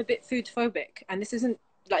became a bit food phobic. And this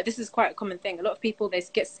is quite a common thing. A lot of people, they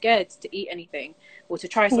get scared to eat anything or to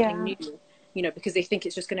try something new, because they think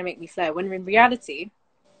it's just going to make me flare. When in reality,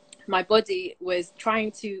 my body was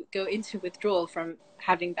trying to go into withdrawal from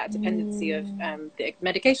having that dependency of the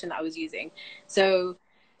medication that I was using. So,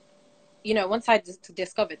 once I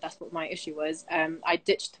discovered that's what my issue was, I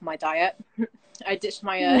ditched my diet. I ditched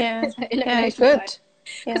my elimination diet.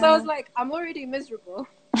 Because I was like, I'm already miserable.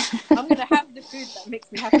 I'm going to have the food that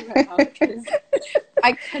makes me happy right now because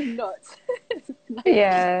I cannot.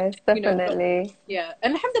 Yes, definitely.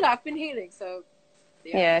 And alhamdulillah, I've been healing. So,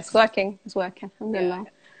 it's working. Alhamdulillah.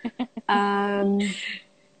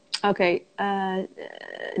 Okay.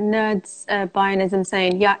 Nerds bionism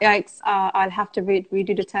saying, yikes, I'll have to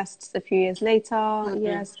redo the tests a few years later.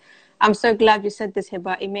 Yes. I'm so glad you said this,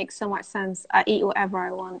 Heba. It makes so much sense. I eat whatever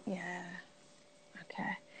I want. Yeah.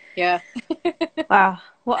 Okay. Yeah. Wow.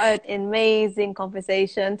 What an amazing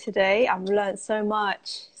conversation today. I've learned so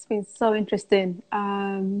much. It's been so interesting.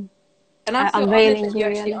 And I'm so honored that you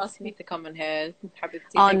actually asked me to come on here.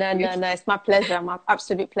 No. It's my pleasure. My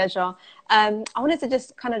absolute pleasure. I wanted to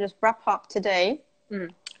just wrap up today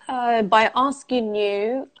by asking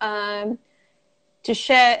you to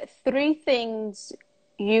share 3 things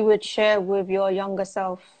you would share with your younger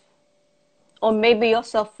self, or maybe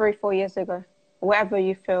yourself 3-4 years ago, whatever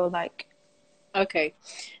you feel like. Okay.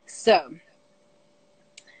 So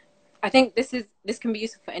I think this can be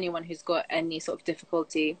useful for anyone who's got any sort of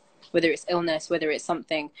difficulty, whether it's illness, whether it's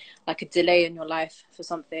something like a delay in your life for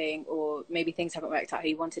something, or maybe things haven't worked out how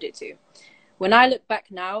you wanted it to. When I look back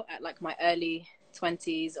now at like my early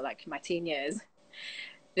 20s or like my teen years,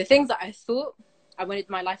 the things that I thought I wanted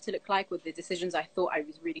my life to look like, with the decisions I thought I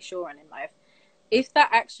was really sure on in life, if that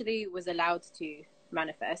actually was allowed to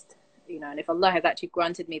manifest, you know, and if Allah has actually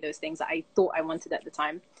granted me those things that I thought I wanted at the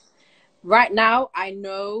time, right now I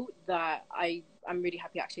know that I'm really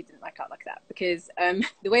happy I actually didn't work out like that, because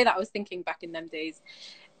the way that I was thinking back in them days,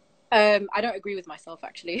 I don't agree with myself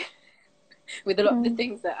actually with a lot of the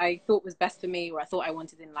things that I thought was best for me, or I thought I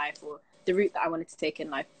wanted in life, or the route that I wanted to take in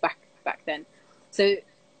life back then. So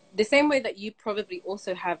the same way that you probably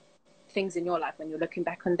also have things in your life when you're looking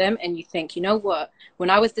back on them and you think, you know what, when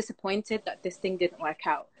I was disappointed that this thing didn't work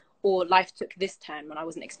out, or life took this turn when I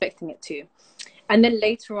wasn't expecting it to, and then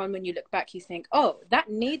later on when you look back you think, oh, that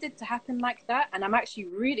needed to happen like that, and I'm actually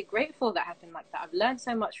really grateful that happened like that. I've learned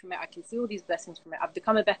so much from it. I can see all these blessings from it. I've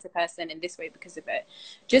become a better person in this way because of it.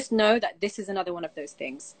 Just know that this is another one of those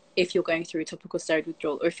things if you're going through a topical steroid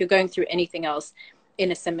withdrawal, or if you're going through anything else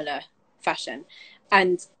in a similar fashion.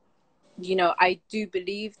 And you know, I do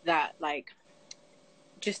believe that, like,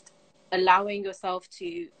 just allowing yourself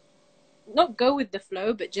to not go with the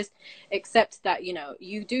flow, but just accept that, you know,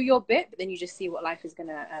 you do your bit, but then you just see what life is going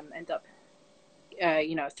to end up,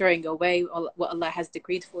 you know, throwing your way, or what Allah has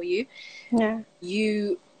decreed for you. Yeah.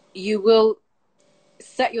 You will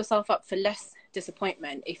set yourself up for less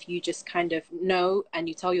disappointment if you just kind of know and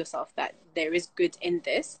you tell yourself that there is good in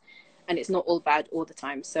this, and it's not all bad all the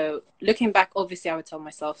time. So looking back, obviously I would tell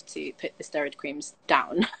myself to put the steroid creams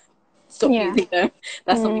down. Stop using them.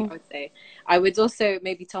 That's something I would say. I would also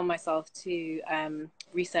maybe tell myself to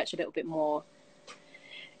research a little bit more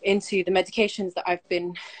into the medications that I've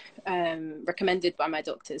been recommended by my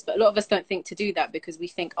doctors. But a lot of us don't think to do that, because we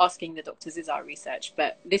think asking the doctors is our research.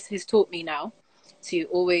 But this has taught me now to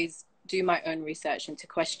always do my own research and to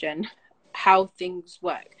question how things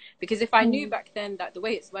work. Because if I knew back then that the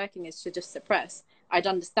way it's working is to just suppress, I'd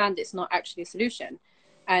understand it's not actually a solution.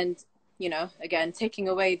 And you know, again, taking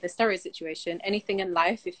away the steroid situation, anything in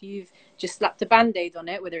life, if you've just slapped a band-aid on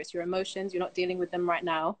it, whether it's your emotions, you're not dealing with them right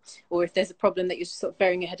now, or if there's a problem that you're just sort of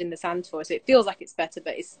burying your head in the sand for, so it feels like it's better,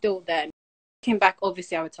 but it's still there. Looking back,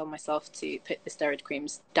 obviously I would tell myself to put the steroid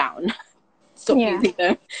creams down. Stop using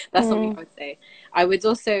them. That's something I would say. I would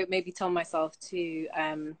also maybe tell myself to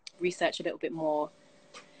research a little bit more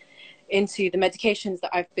into the medications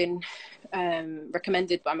that I've been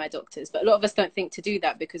recommended by my doctors. But a lot of us don't think to do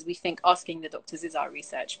that, because we think asking the doctors is our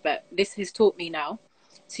research. But this has taught me now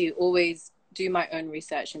to always do my own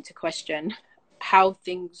research and to question how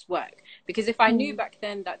things work. Because if I knew back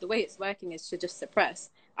then that the way it's working is to just suppress,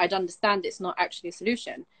 I'd understand it's not actually a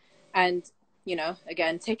solution. And you know,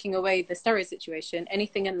 again, taking away the steroid situation,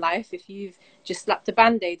 anything in life, if you've just slapped a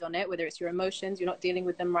band-aid on it, whether it's your emotions, you're not dealing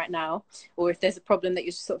with them right now, or if there's a problem that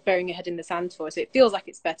you're just sort of burying your head in the sand for, so it feels like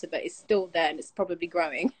it's better, but it's still there and it's probably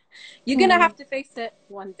growing, you're going to have to face it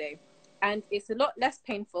one day. And it's a lot less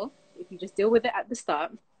painful if you just deal with it at the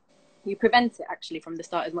start. You prevent it actually from the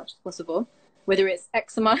start as much as possible, whether it's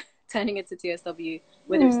eczema turning into TSW,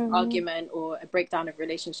 whether it's an argument or a breakdown of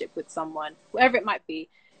relationship with someone, whatever it might be.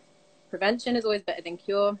 Prevention is always better than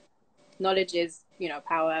cure. Knowledge is, you know,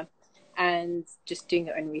 power. And just doing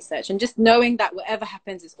your own research and just knowing that whatever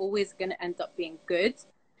happens is always going to end up being good,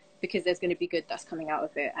 because there's going to be good that's coming out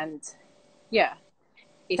of it. And yeah,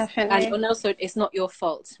 and also it's not your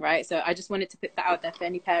fault, right? So I just wanted to put that out there for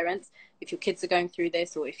any parents. If your kids are going through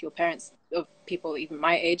this, or if your parents or people even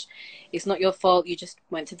my age, it's not your fault. You just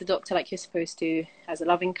went to the doctor like you're supposed to, as a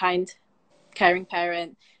loving, kind, caring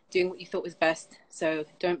parent, doing what you thought was best. So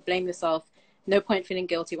don't blame yourself. No point feeling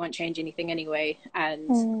guilty, won't change anything anyway. And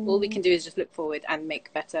all we can do is just look forward and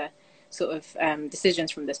make better sort of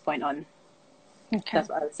decisions from this point on. Okay. That's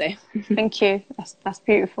what I would say. Thank you. That's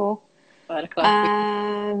beautiful.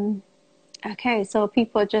 Okay, so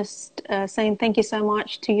people are just saying thank you so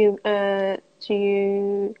much to you.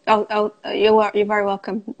 You're very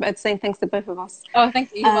welcome. But saying thanks to both of us. Oh,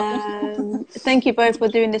 thank you. You're welcome. Thank you both for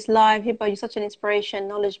doing this live. Heba, you're such an inspiration,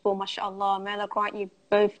 knowledgeable, mashallah. May Allah grant you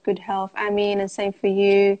both good health. Ameen. And same for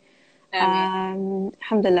you.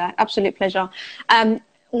 Alhamdulillah. Absolute pleasure.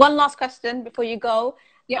 One last question before you go.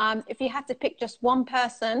 Yep. If you had to pick just one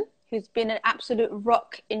person who's been an absolute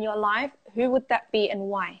rock in your life, who would that be and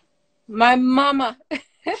why? My mama.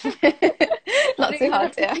 Not too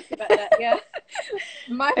hard, yeah. Yeah.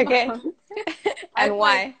 My mom. And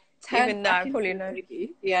why? Even though I probably know.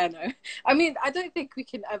 Yeah, no. I mean, I don't think we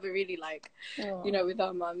can ever really you know, with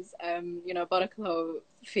our mums, you know, barakallahu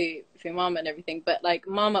fi for your mama and everything. But like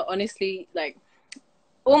mama, honestly, like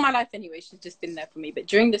all my life anyway, she's just been there for me. But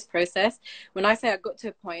during this process, when I say I got to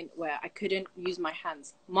a point where I couldn't use my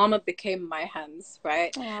hands, mama became my hands,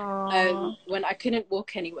 right? When I couldn't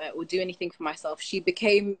walk anywhere or do anything for myself, she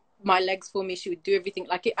became my legs for me. She would do everything.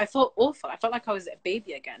 Like I felt awful. I felt like I was a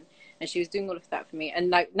baby again, and she was doing all of that for me.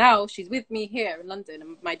 And like now she's with me here in London,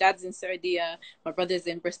 and my dad's in Saudi, my brother's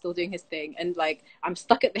in Bristol doing his thing, and like I'm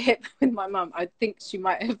stuck at the hip with my mum. I think she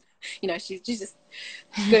might have, you know, she's just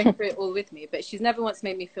going through it all with me, but she's never once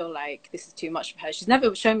made me feel like this is too much for her. She's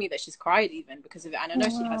never shown me that she's cried even because of it, and I know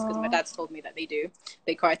she has because my dad's told me that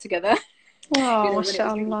they cry together. Oh, you know, when it was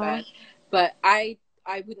really bad. But I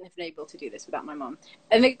wouldn't have been able to do this without my mom.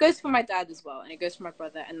 And it goes for my dad as well, and it goes for my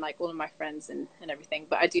brother and like all of my friends and everything.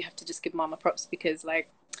 But I do have to just give mama props because like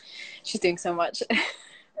she's doing so much.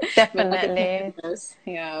 Definitely.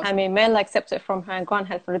 Yeah. I mean, may Allah accept it from her and grant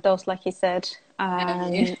her for the dose, like you said.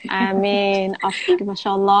 I mean,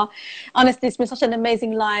 mashallah. Honestly, it's been such an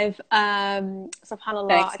amazing live. Subhanallah.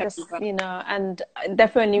 Thanks, I just, you know, and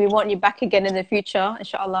definitely we want you back again in the future,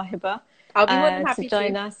 inshallah, Heba. I'll be more than happy to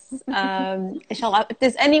join us. Inshallah. If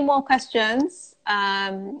there's any more questions,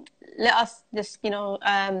 let us just, you know,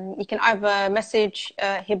 you can either message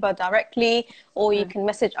Heba directly, or you can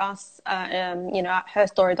message us, you know, at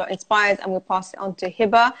herstory.inspires, and we'll pass it on to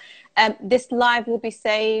Heba. This live will be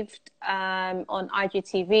saved on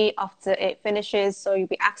IGTV after it finishes, so you'll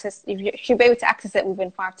be able to access it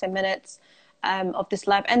within 5-10 minutes of this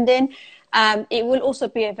live ending. It will also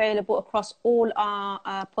be available across all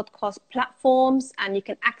our podcast platforms, and you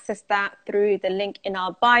can access that through the link in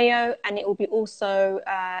our bio, and it will be also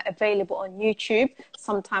available on YouTube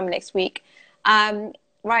sometime next week.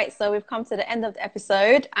 Right, so we've come to the end of the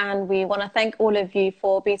episode, and we want to thank all of you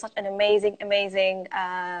for being such an amazing,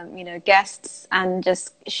 you know, guests, and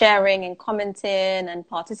just sharing and commenting and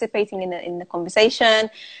participating in the conversation.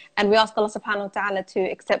 And we ask Allah subhanahu wa ta'ala to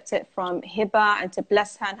accept it from Heba, and to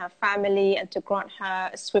bless her and her family, and to grant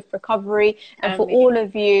her a swift recovery. And for all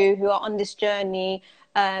of you who are on this journey,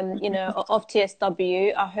 you know, of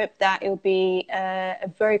TSW, I hope that it will be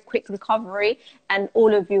a very quick recovery, and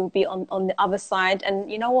all of you will be on the other side.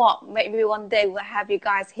 And you know what, maybe one day we'll have you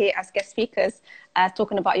guys here as guest speakers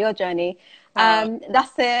talking about your journey.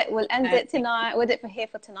 That's it. We'll end it tonight with it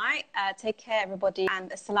for tonight. Take care, everybody,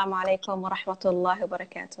 and assalamu alaikum wa rahmatullahi wa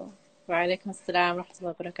barakatuh. Wa alaikum assalam wa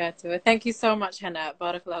rahmatullahi wa barakatuh. Thank you so much, Hannah.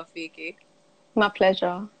 Barakallahu feeki. My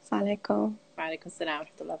pleasure. Assalamu alaikum. Wa alaikum assalam wa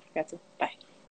rahmatullahi wa barakatuh. Bye.